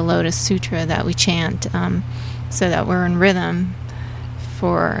of the Lotus Sutra that we chant, so that we're in rhythm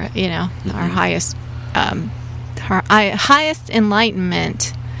for our highest highest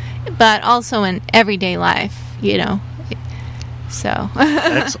enlightenment, but also in everyday life. So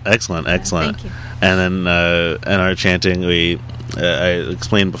Excellent. Thank you. And then in our chanting, I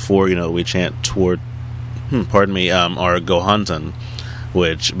explained before, we chant toward, our Gohanzen,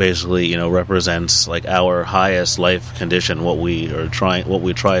 which basically, represents like our highest life condition, what we try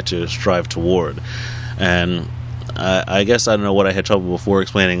to strive toward. And I guess I don't know what I had trouble before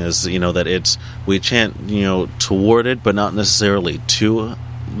explaining is, that we chant, toward it, but not necessarily to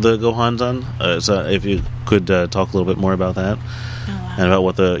the Gohanzen. So if you could talk a little bit more about that, and about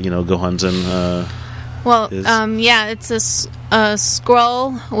what the Gohanzen. Well, is. It's a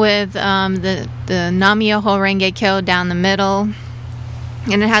scroll with the Nam Myoho Renge Kyo down the middle,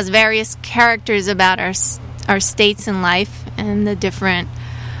 and it has various characters about our states in life and the different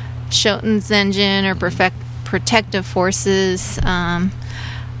Shoten Zenjin or protective forces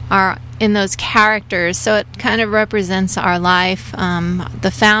are in those characters. So it kind of represents our life.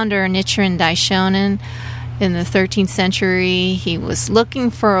 The founder, Nichiren Daishonin, in the 13th century, he was looking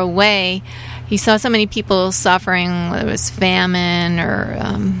for a way. He saw so many people suffering, whether it was famine or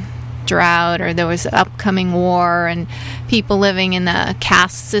drought, or there was upcoming war, and people living in the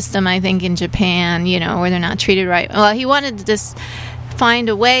caste system, I think, in Japan, where they're not treated right. Well, he wanted to just find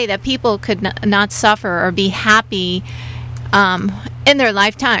a way that people could not suffer or be happy in their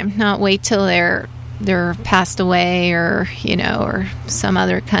lifetime, not wait till they're passed away or some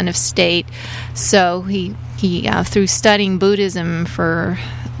other kind of state. So he through studying Buddhism for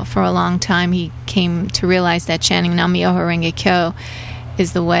a long time, he came to realize that chanting Nam Myoho Renge Kyo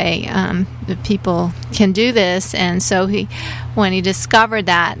is the way that people can do this. And so when he discovered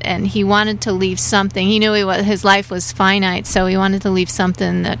that, and he wanted to leave something, he knew his life was finite, so he wanted to leave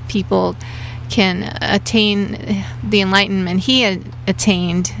something that people can attain the enlightenment he had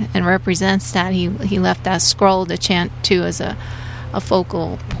attained, and represents that. He left that scroll to chant to as a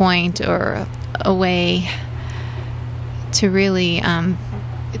focal point, or a way to really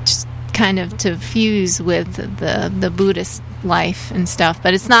just kind of to fuse with the Buddhist life and stuff.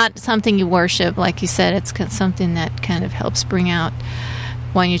 But it's not something you worship, like you said. It's something that kind of helps bring out,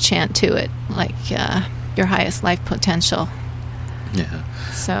 when you chant to it, like your highest life potential. Yeah.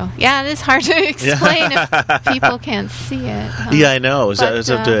 So it is hard to explain if people can't see it. Yeah, I know. But, It's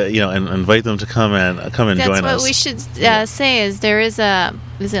up to and invite them to come and join us. That's what we should say. Is there is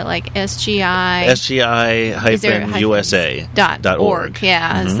it like SGI? SGI-USA.org.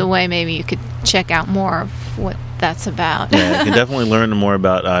 Yeah, is the way maybe you could check out more of what that's about. Yeah, you can definitely learn more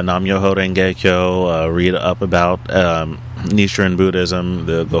about Nam Myoho Renge Kyo, read up about Nichiren Buddhism,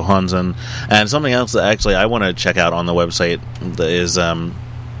 the Gohonzon, and something else that actually I want to check out on the website is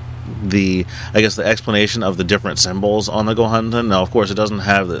the explanation of the different symbols on the Gohonzon. Now, of course, it doesn't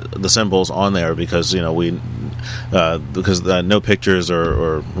have the symbols on there because no pictures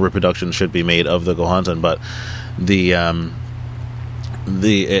or reproduction should be made of the Gohonzon, but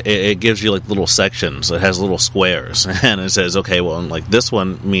it gives you like little sections. It has little squares, and it says, okay, well, like this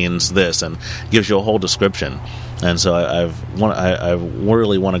one means this, and gives you a whole description. And so I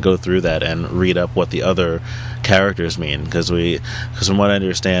really want to go through that and read up what the other characters mean, because from what I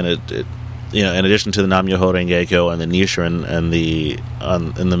understand, it in addition to the Nam Myoho Renge Kyo and the Nichiren and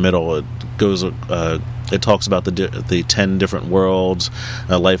in the middle, it goes. It talks about the 10 different worlds,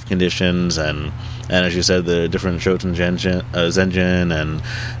 life conditions, and as you said, the different Shoten Zenjin, and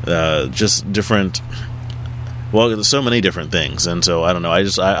just different. Well, there's so many different things, and so I don't know.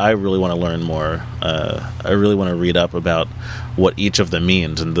 I really want to learn more. I really want to read up about what each of them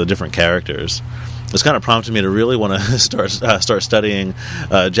means and the different characters. It's kind of prompted me to really want to start studying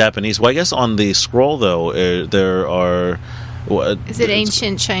Japanese. Well, I guess on the scroll though, there are. Is it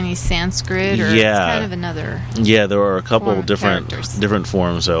ancient Chinese Sanskrit, or it's kind of another? Yeah, there are a couple different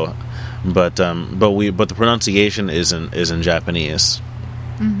forms. So, but the pronunciation is in Japanese,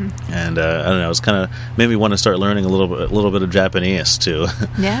 and I don't know. It's kind of made me want to start learning a little bit of Japanese too.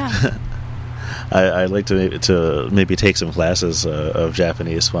 Yeah, I'd like to maybe take some classes of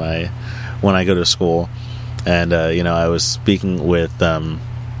Japanese when I go to school, and I was speaking with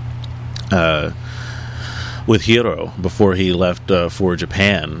Hiro before he left for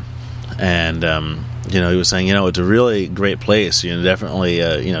Japan, and he was saying it's a really great place, definitely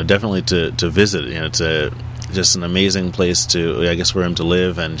to visit. It's just an amazing place for him to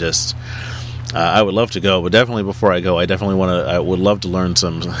live, and just I would love to go, but definitely before I go, I would love to learn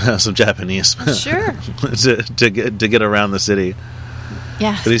some Japanese. Sure. to get around the city.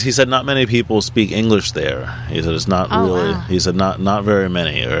 Yeah. But he said not many people speak English there. He said it's not really. Wow. He said not very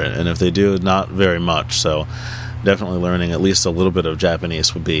many, and if they do, not very much. So definitely learning at least a little bit of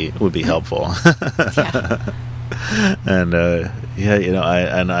Japanese would be helpful. Yeah. And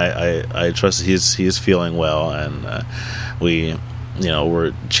I trust he's feeling well, and we're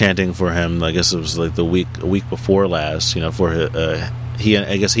chanting for him. I guess it was like a week before last. For he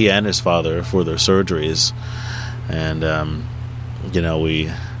and his father for their surgeries, and.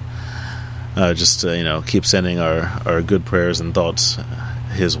 We just keep sending our good prayers and thoughts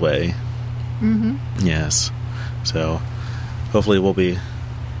his way. Mm-hmm. Yes. So hopefully we'll be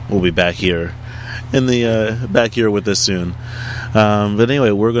back here with this soon. But anyway,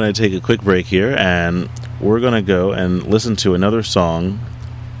 we're going to take a quick break here, and we're going to go and listen to another song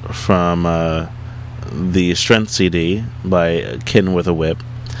from the Strength CD by Kitten with a Whip.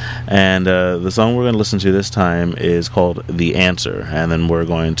 And the song we're going to listen to this time is called The Answer, and then we're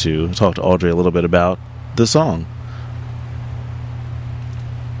going to talk to Audrey a little bit about the song.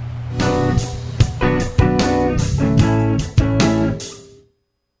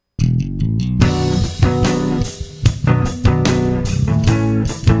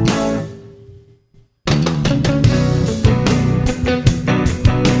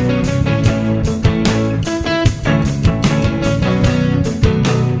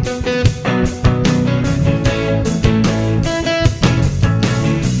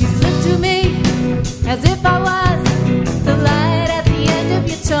 As if I was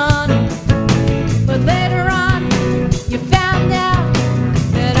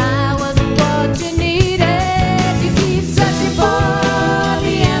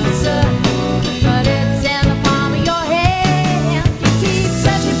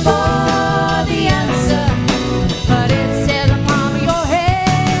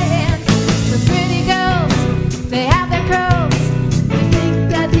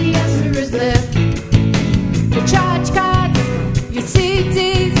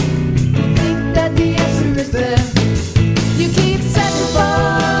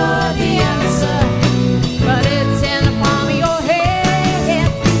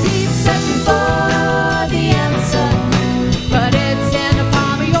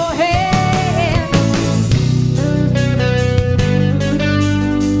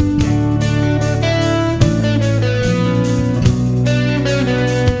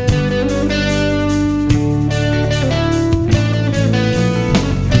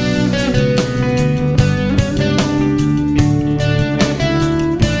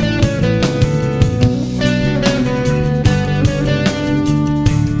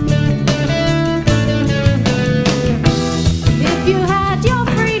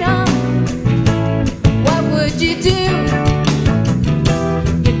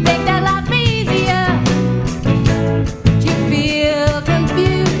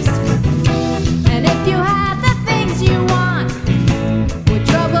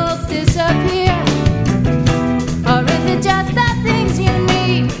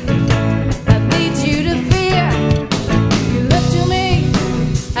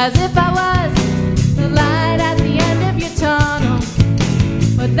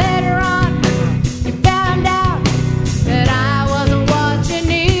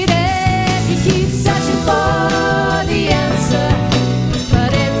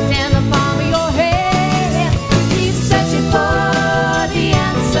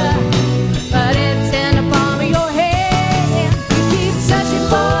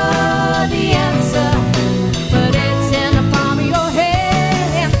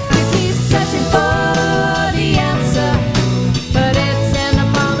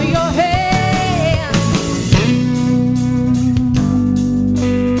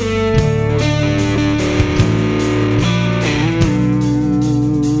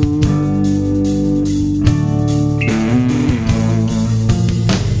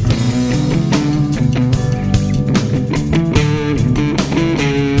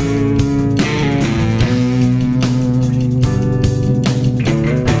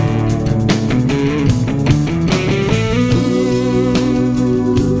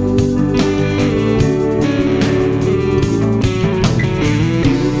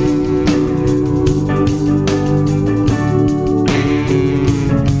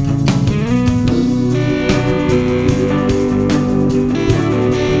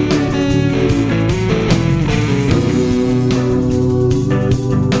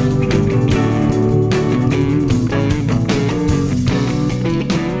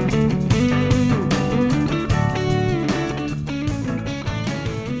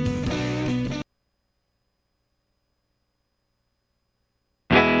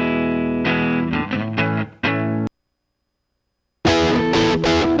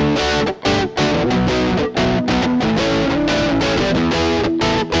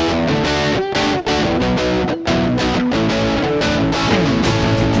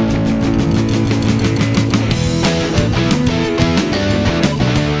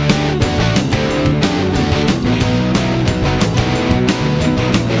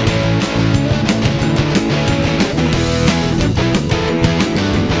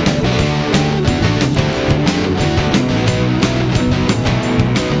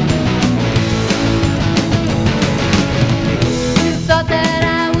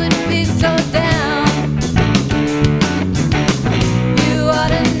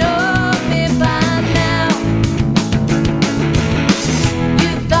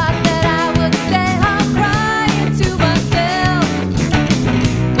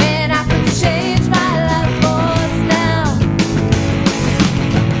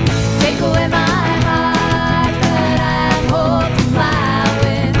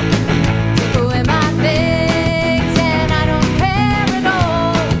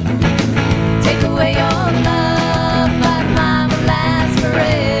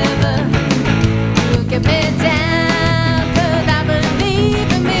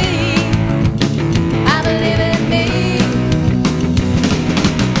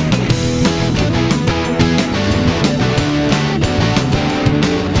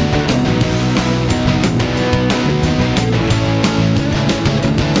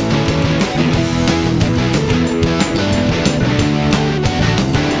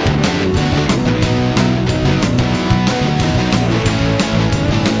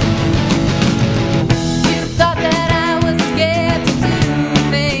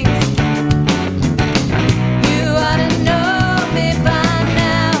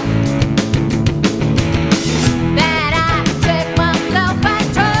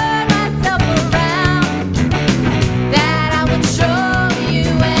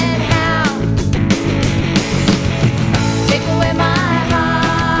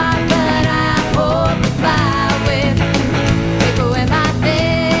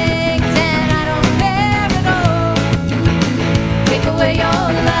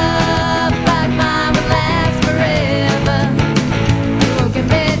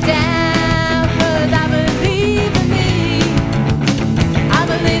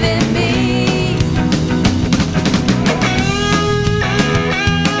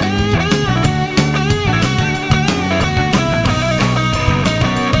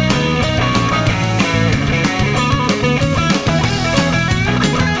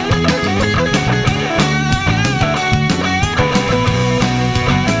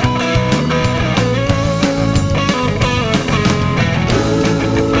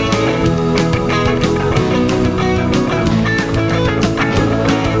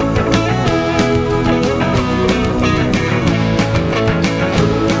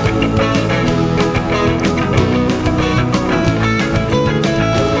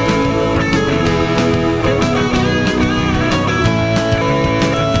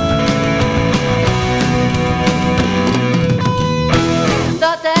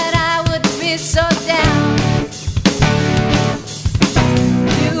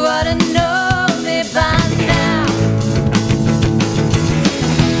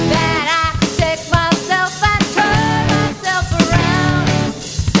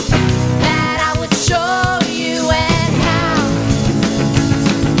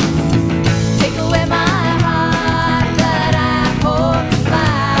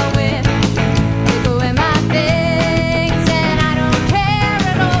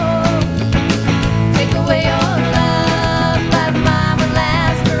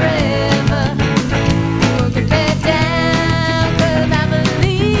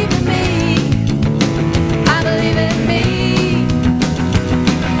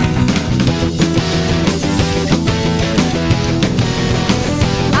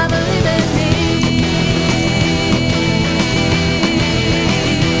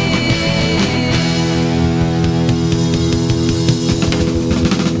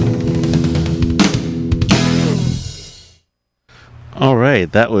All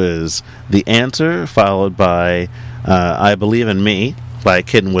right, that was The Answer, followed by I Believe in Me by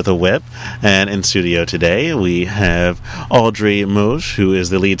Kitten with a Whip. And in studio today, we have Audrey Mosh, who is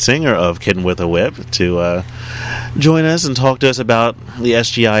the lead singer of Kitten with a Whip, to join us and talk to us about the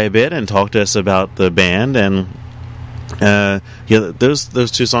SGI a bit and talk to us about the band. And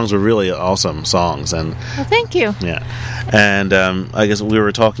those two songs were really awesome songs. And Well, thank you. yeah, and I guess we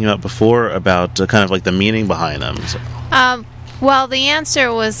were talking about before about kind of like the meaning behind them. So. Well, the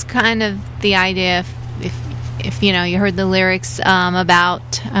answer was kind of the idea, if you know, you heard the lyrics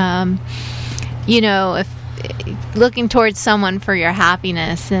about, you know, if looking towards someone for your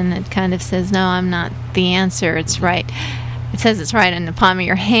happiness, and it kind of says, no, I'm not the answer, it's right. It says it's right in the palm of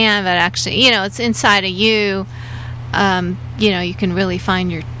your hand, but actually, you know, it's inside of you. You know, you can really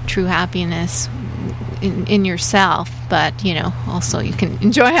find your true happiness in yourself, but, you know, also you can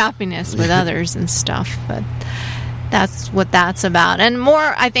enjoy happiness with others and stuff, but that's what that's about. And more,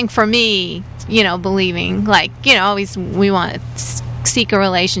 I think, for me, you know, believing, like, you know, always we want to seek a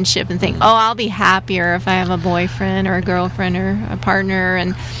relationship and think, oh, I'll be happier if I have a boyfriend or a girlfriend or a partner.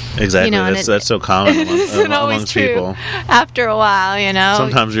 And exactly, you know, that's so common amongst true people. After a while, you know,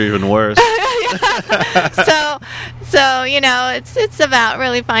 sometimes you're even worse. So you know, it's about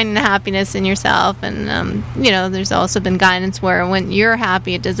really finding the happiness in yourself. And you know, there's also been guidance where when you're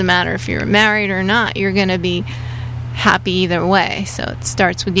happy, it doesn't matter if you're married or not, you're going to be happy either way. So it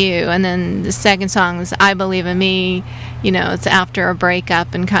starts with you. And then the second song is I Believe in Me. You know, it's after a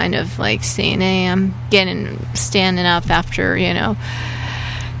breakup and kind of like saying, hey, I'm standing up after, you know,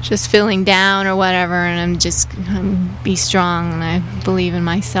 just feeling down or whatever, and I'm be strong, and I believe in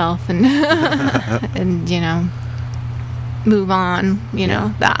myself, and and, you know, move on, you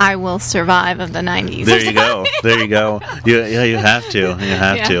know, the I Will Survive of the 90s. There you go. You have to.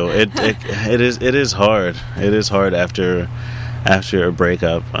 It is hard. It is hard after a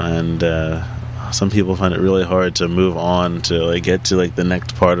breakup, and some people find it really hard to move on to like get to like the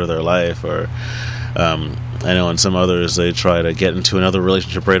next part of their life, or I know in some others they try to get into another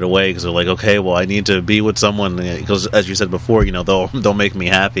relationship right away because they're like, okay, well, I need to be with someone because, as you said before, you know, they'll make me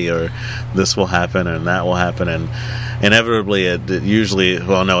happy, or this will happen and that will happen, and inevitably it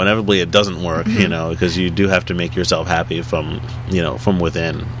doesn't work, you know, because you do have to make yourself happy from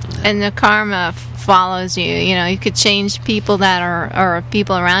within. And the karma follows you. You know, you could change people that are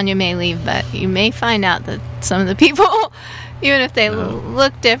people around you may leave, but you may find out that some of the people, even if they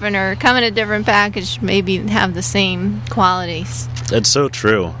look different or come in a different package, maybe have the same qualities. It's so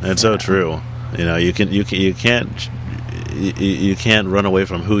true. So true. You know, you can't run away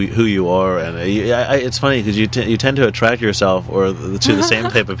from who you are, and it's funny because you tend to attract yourself to the same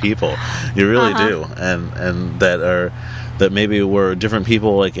type of people. You really do, and that maybe were different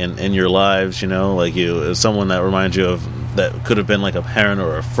people like in your lives. You know, like someone that reminds you of that could have been like a parent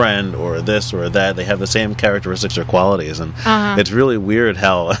or a friend or this or that. They have the same characteristics or qualities, and it's really weird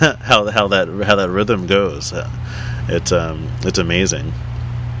how that rhythm goes. It's amazing.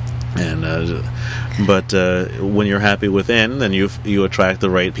 And but when you're happy within, then you attract the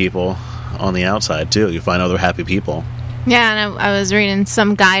right people on the outside too. You find other happy people. Yeah, and I was reading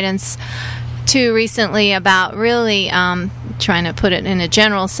some guidance too recently about really trying to put it in a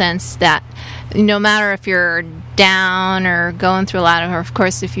general sense that no matter if you're down or going through a lot of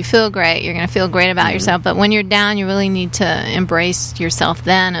course, if you feel great, you're going to feel great about yourself. But when you're down, you really need to embrace yourself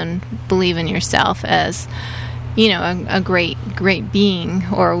then and believe in yourself as, you know, a great being,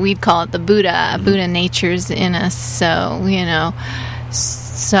 or we'd call it the Buddha. Buddha nature's in us. So, you know,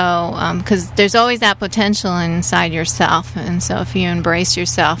 because there's always that potential inside yourself. And so if you embrace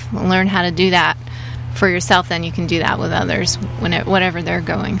yourself, learn how to do that for yourself, then you can do that with others whatever they're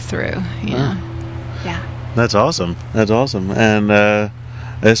going through, you know. Yeah. That's awesome. And I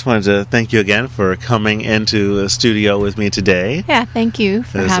just wanted to thank you again for coming into the studio with me today. Yeah, thank you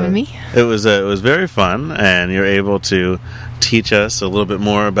for having me. It was very fun, and you're able to teach us a little bit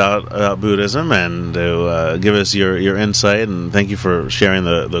more about Buddhism and to give us your insight. And thank you for sharing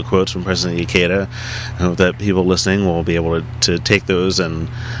the quotes from President Ikeda. I hope that people listening will be able to take those and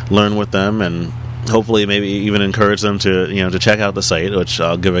learn with them, and hopefully maybe even encourage them to check out the site, which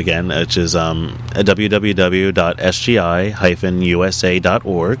I'll give again, which is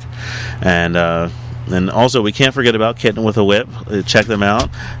www.sgi-usa.org. And also, we can't forget about Kitten with a Whip. Check them out.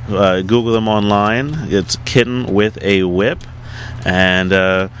 Google them online. It's Kitten with a Whip. And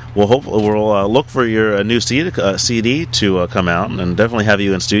we'll look for your new CD to come out, and definitely have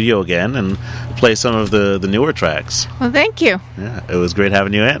you in studio again and play some of the newer tracks. Well, thank you. Yeah, it was great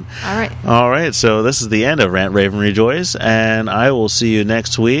having you in. All right, so this is the end of Rant, Rave, Rejoice, and I will see you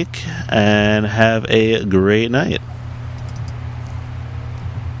next week, and have a great night.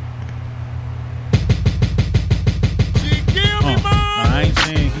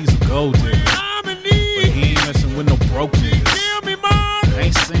 gold digger, but he ain't messing with no broke niggas. I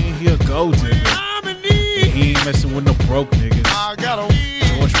ain't saying he a gold digger, but he ain't messing with no broke niggas.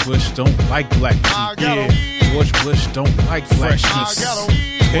 George Bush don't like black people. Yeah, George Bush don't like black people.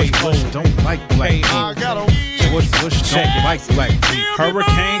 George Bush don't like black people. George Bush don't like black people.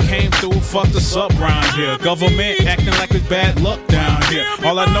 Hurricane came through, fucked us up round here. Government acting like it's bad luck down here.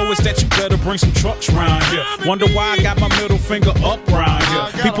 All I know is that you better bring some trucks round here. Wonder why I got my middle finger up round here.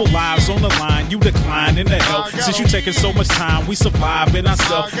 People lives on the line, you decline in the help. Since you taking so much time, we surviving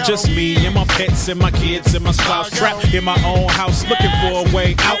ourselves. Just me and my pets and my kids and my spouse. Trapped in my own house looking for a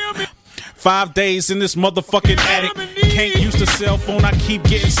way out. 5 days in this motherfucking attic. Can't use the cell phone, I keep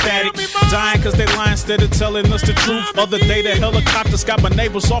getting static. Dying cause they lying instead of telling us the truth. Other day the helicopters got my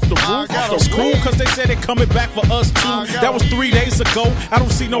neighbors off the roof. It's cool cause they said they coming back for us too. That was 3 days ago, I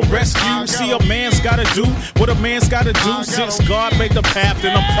don't see no rescue. See, a man's gotta do what a man's gotta do. Since God made the path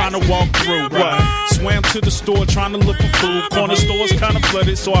and I'm trying to walk through. What? Swam to the store trying to look for food. Corner stores kinda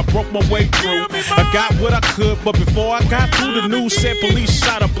flooded so I broke my way through. I got what I could, but before I got through, the news said police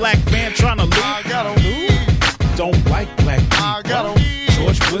shot a black man trying to loot. Don't like black people.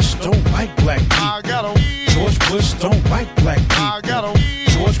 George Bush don't like black people. George Bush don't like black people.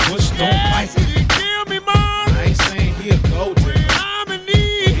 George Bush don't like it. I ain't saying he a gold digger, but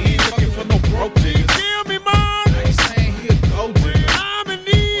he ain't looking for no broke niggas. I ain't saying he a gold digger, but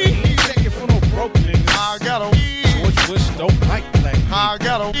he ain't checking for no broke niggas. George Bush don't like black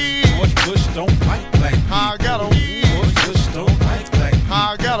people. George Bush don't like black people. George Bush don't like black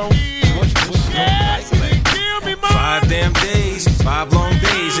people. George Bush don't like black people. 5 damn days, 5 long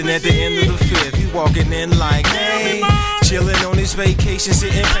days, and at the end of the 5th, he walking in like, hey, chilling on his vacation,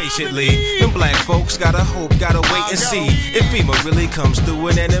 sitting patiently. Them black folks gotta hope, gotta wait and see if FEMA really comes through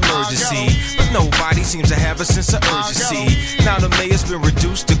in an emergency. But nobody seems to have a sense of urgency. Now the mayor's been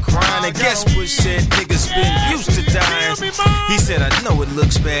reduced to crying, and guess Bush said niggas been used to dying. He said, I know it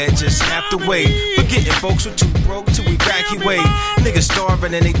looks bad, just have to wait. Forgetting folks were too broke to evacuate. Niggas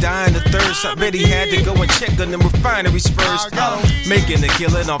starving and they dying of thirst. I bet he had to go and check on them refineries first. Making a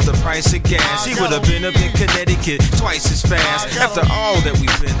killing off the price of gas. He would have been up in Connecticut twice as fast. After all that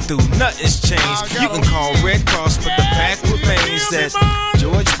we've been through, nothing's changed. You can call Red Cross, but the fact remains that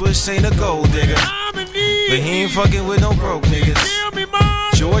George Bush ain't a gold digger, but he ain't fucking with no broke niggas.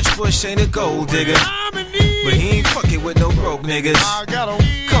 George Bush ain't a gold digger, but he ain't fucking with no broke niggas.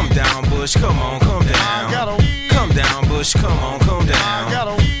 Come down, Bush, come on, come down. Come down, Bush, come on, come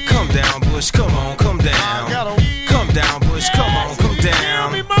down. Come down, Bush, come on, come down. Come down, Bush, come on, come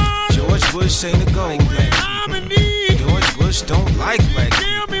down. George Bush ain't a gold digger. George Bush don't like black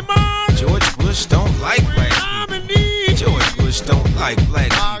people. George Bush don't like black people. George Bush don't like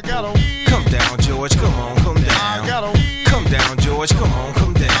black people. Come down, George, come on, come down. Come down, George, come on,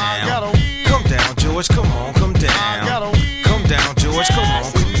 come down. Come down, George, come on, come down. Come down, George, come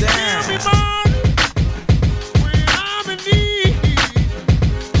on, come down.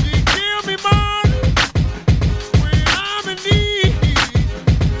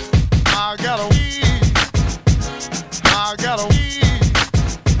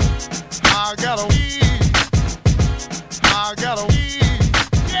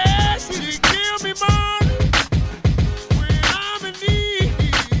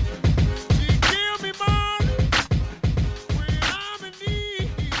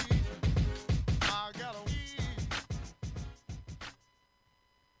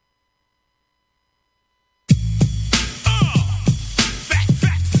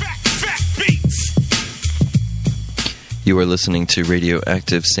 You are listening to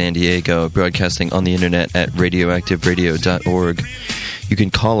Radioactive Sandiego, broadcasting on the internet at radioactiveradio.org. You can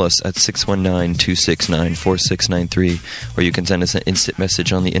call us at 619-269-4693, or you can send us an instant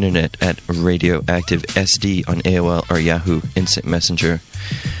message on the internet at Radioactive SD on AOL or Yahoo Instant Messenger.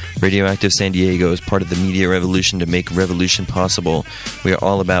 Radioactive Sandiego is part of the media revolution to make revolution possible. We are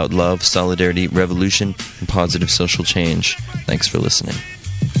all about love, solidarity, revolution, and positive social change. Thanks for listening.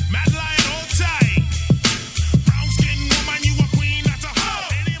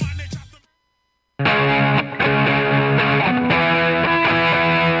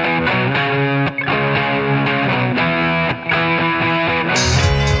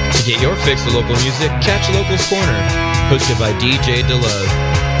 Get your fix of local music, catch Locals Corner, hosted by DJ DeLove.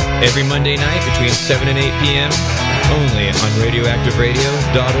 Every Monday night between 7 and 8 p.m., only on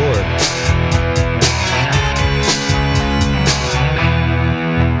radioactiveradio.org.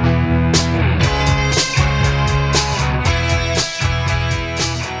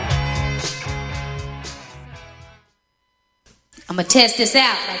 I'm going to test this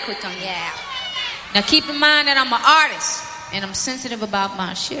out right quick on you out. Now keep in mind that I'm an artist, and I'm sensitive about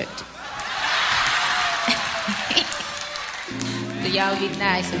my shit. y'all get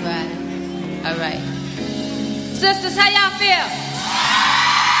nice about it. All right. Sisters, how y'all feel?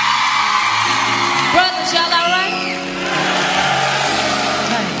 Brothers, y'all all right?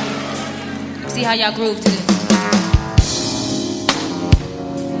 Okay. See how y'all groove to this.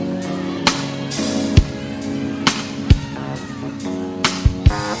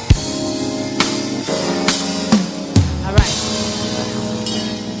 All right.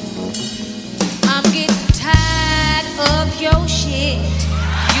 I'm getting tired of your shit.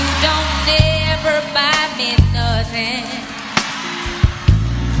 You don't never buy me nothing.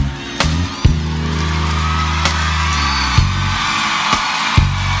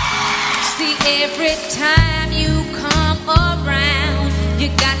 See, every time you come around, you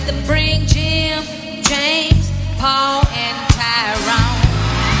got to bring Jim, James, Paul, and Tyrone.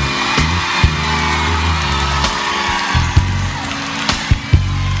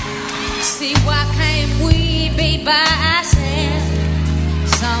 See, why can't we be by ourselves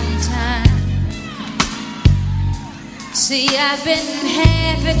sometime? See, I've been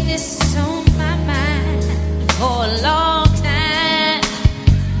having this on my mind for a long time.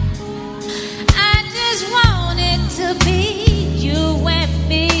 I just want it to be you and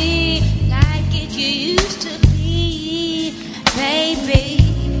me, like it used to be, baby.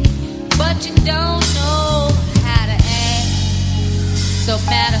 But you don't know how to act. So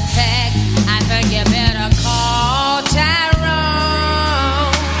matter of fact, I think you better call Tyrone.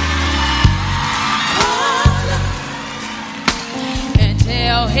 Call him and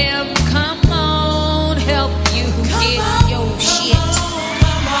tell him, come on, help you get your shit.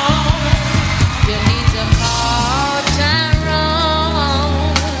 You need to call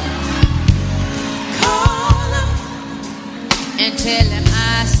Tyrone. Call him and tell him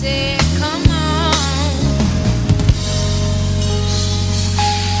I said, come on.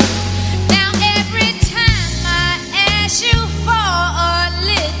 Now every time I ask you for a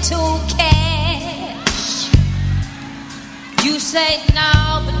little cash, you say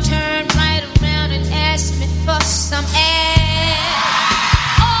no, but turn right around and ask me for some ass.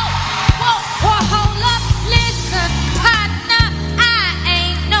 Oh, whoa, whoa, hold up, listen, partner, I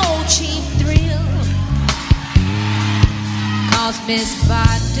ain't no cheap thrill. 'Cause Miss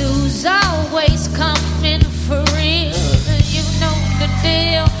Badu's always coming for real. You know the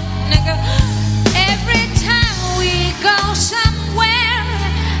deal, nigga. Every time we go somewhere,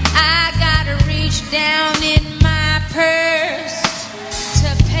 I gotta reach down in my purse to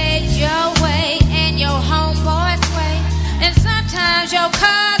pay your way and your homeboy's way, and sometimes your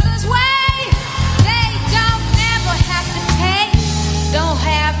cousin's way. They don't never have to pay, don't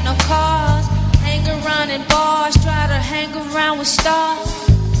have no cars, hang around in bars, try to hang around with stars.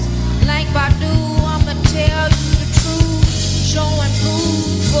 Like Badu, I'ma tell you the truth, show and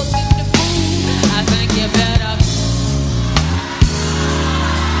prove, booking the food. I think you better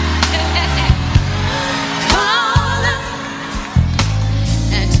call him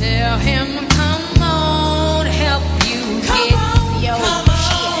and tell him, come on, help you get your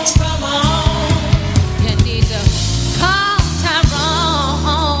shit. Come on. You need to call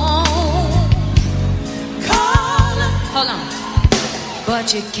Tyrone. Call him. Hold on. But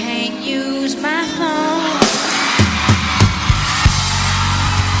you can't use my phone.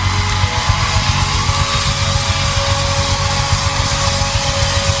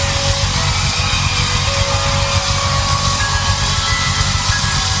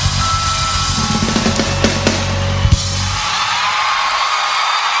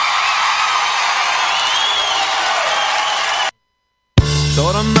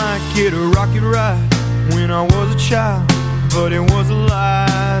 Thought I might get a rocket ride when I was a child, but it was a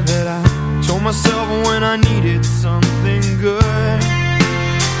lie that I told myself when I needed something good.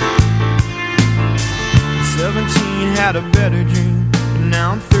 17, had a better dream, but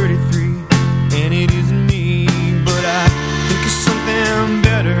now I'm 33, and it isn't me. But I think of something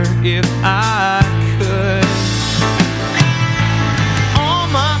better if I could. All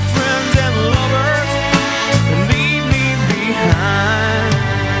my friends and lovers leave me behind,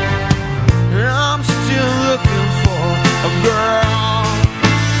 and I'm still looking for a girl.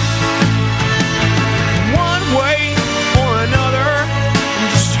 One way or another, I'm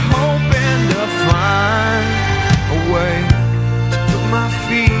just hoping to find a way to put my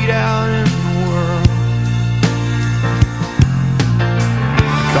feet out in the world.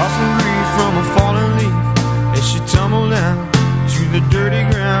 Caught some grief from a fallen leaf as she tumbled down to the dirty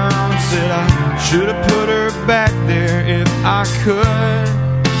ground. Said I should have put her back there if I could.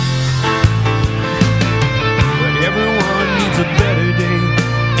 But everyone needs a better day,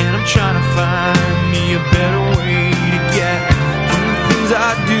 and I'm trying to find me a better way to get from the things I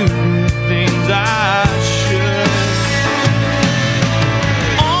do to the things I should.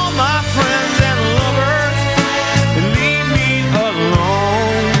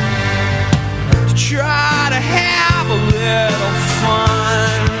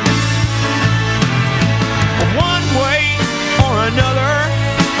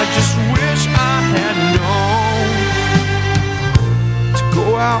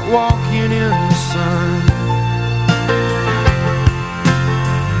 out walking in the sun.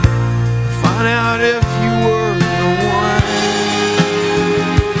 Find out if you were the one.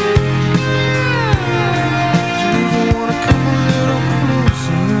 Do you wanna come a little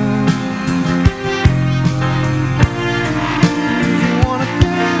closer? Do you wanna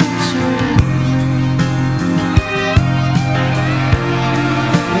dance with me?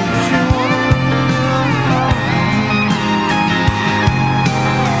 Don't you wanna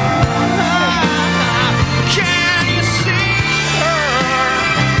can you see her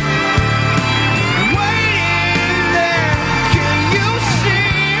waiting there? Can you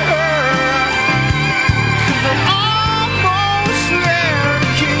see her? 'Cause I'm almost there.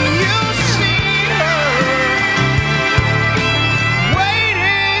 Can you see her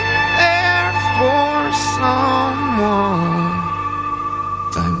waiting there for someone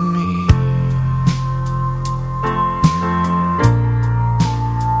like me?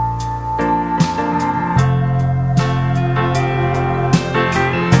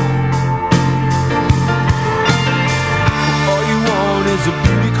 All you want is a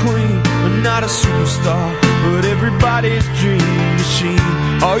beauty queen, but not a superstar, but everybody's dream machine.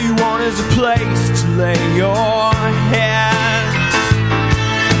 All you want is a place to lay your head.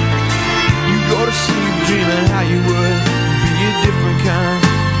 You go to sleep dreaming how you would be a different kind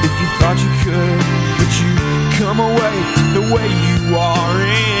if you thought you could, but you come away the way you are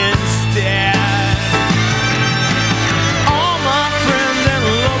instead. All my friends and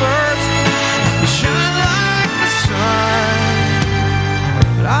lovers, they shine like the sun,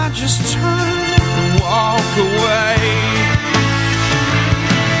 but I just turn and walk away.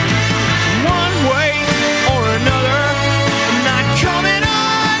 One way or another, I'm not coming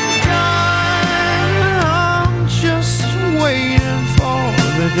undone. I'm just waiting for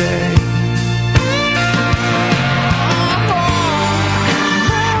the day.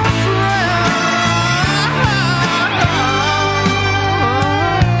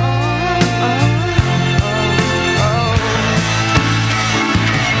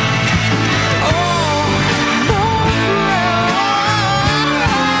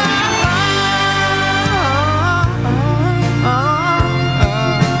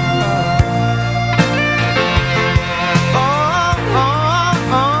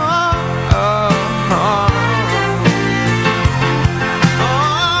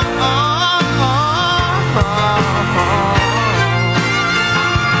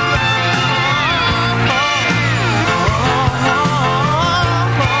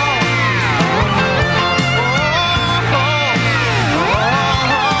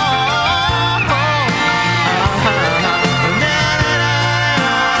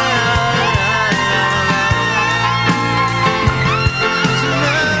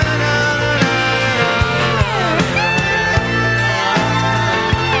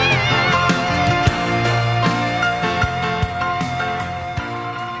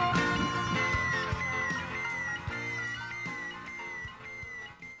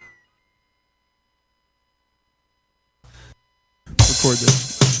 Record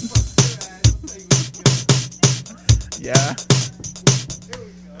this. Yeah.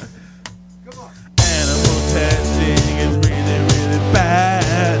 Animal testing is really, really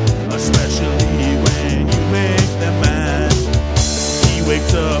bad, especially when you make them mad. He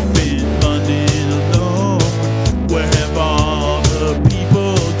wakes up in London alone. Where have all the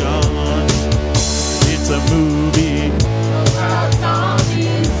people gone? It's a movie About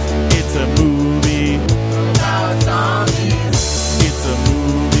zombies. It's a movie About zombies. It's a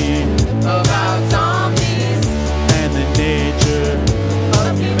movie About zombies. and the nature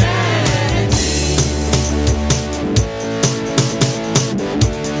Of humanity.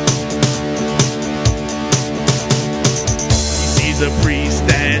 He sees a priest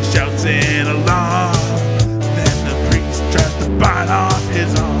and shouts in alarm. Then the priest tries to bite off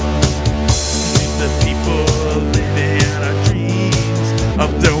his arm. He sees the people living our dreams of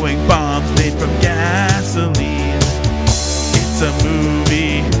throwing bombs made from gasoline. It's a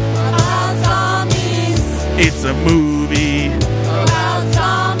movie. About zombies. It's a movie. About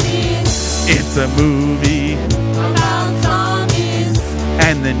zombies. It's a movie About zombies.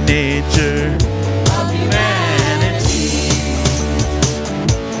 and the nature Of humanity.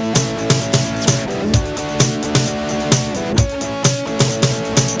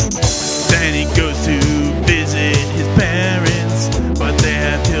 Then he goes to visit his parents, but they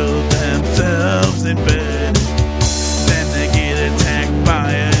have killed themselves in bed. Then they get attacked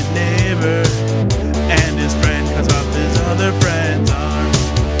by a neighbor, and his friend cuts off his other friend's arm.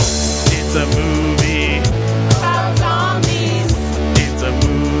 It's a movie. About zombies. It's a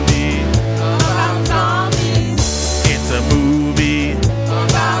movie.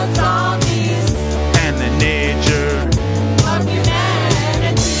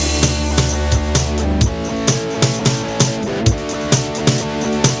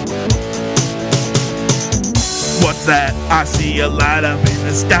 I see a light up in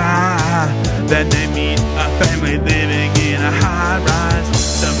the sky. Then they meet a family living in a high rise.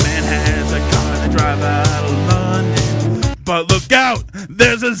 The man has a car to drive out of London. But look out,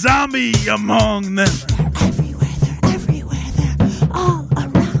 there's a zombie among them. They're everywhere, they're all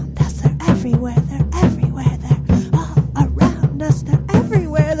around us. They're everywhere, they're everywhere, they're all around us. They're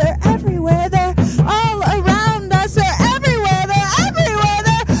everywhere, they're everywhere, they're all around us. They're everywhere, they're everywhere,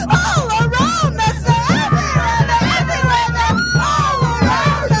 they're all around us. They're everywhere, they're everywhere, they're all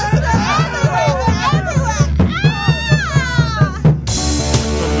around us. They're everywhere, they're everywhere.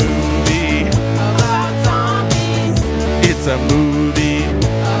 It's a movie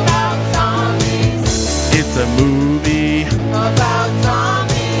about zombies. It's a movie about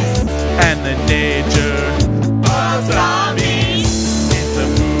zombies and the nature of zombies. It's a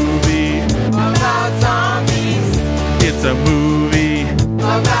movie about zombies. It's a movie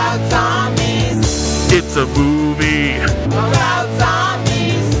about zombies. It's a movie about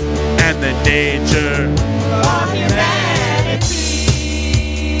zombies and the nature of humanity.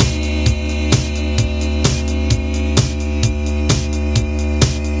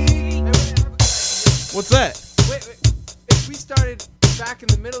 What's that? Wait. If we started back in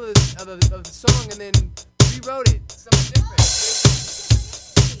the middle of the song and then rewrote it, something different.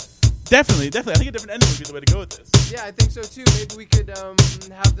 Definitely. I think a different ending would be the way to go with this. Yeah, I think so too. Maybe we could have them,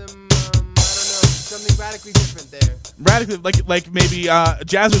 I don't know, something radically different there. Radically, like maybe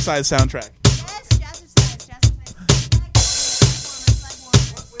Jazzercise soundtrack. Yes, Jazzercise.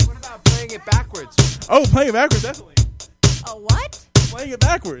 Wait, what about playing it backwards? Oh, playing it backwards, definitely. A what? Playing it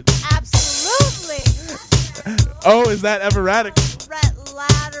backwards. Absolutely. Oh, is that ever radical? Red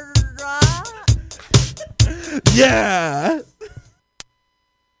ladder. Yeah.